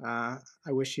 Anna. I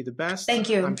wish you the best. Thank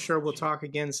you. I'm sure we'll talk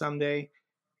again someday.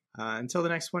 Until the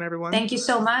next one, everyone. Thank you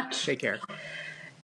so much. Take care.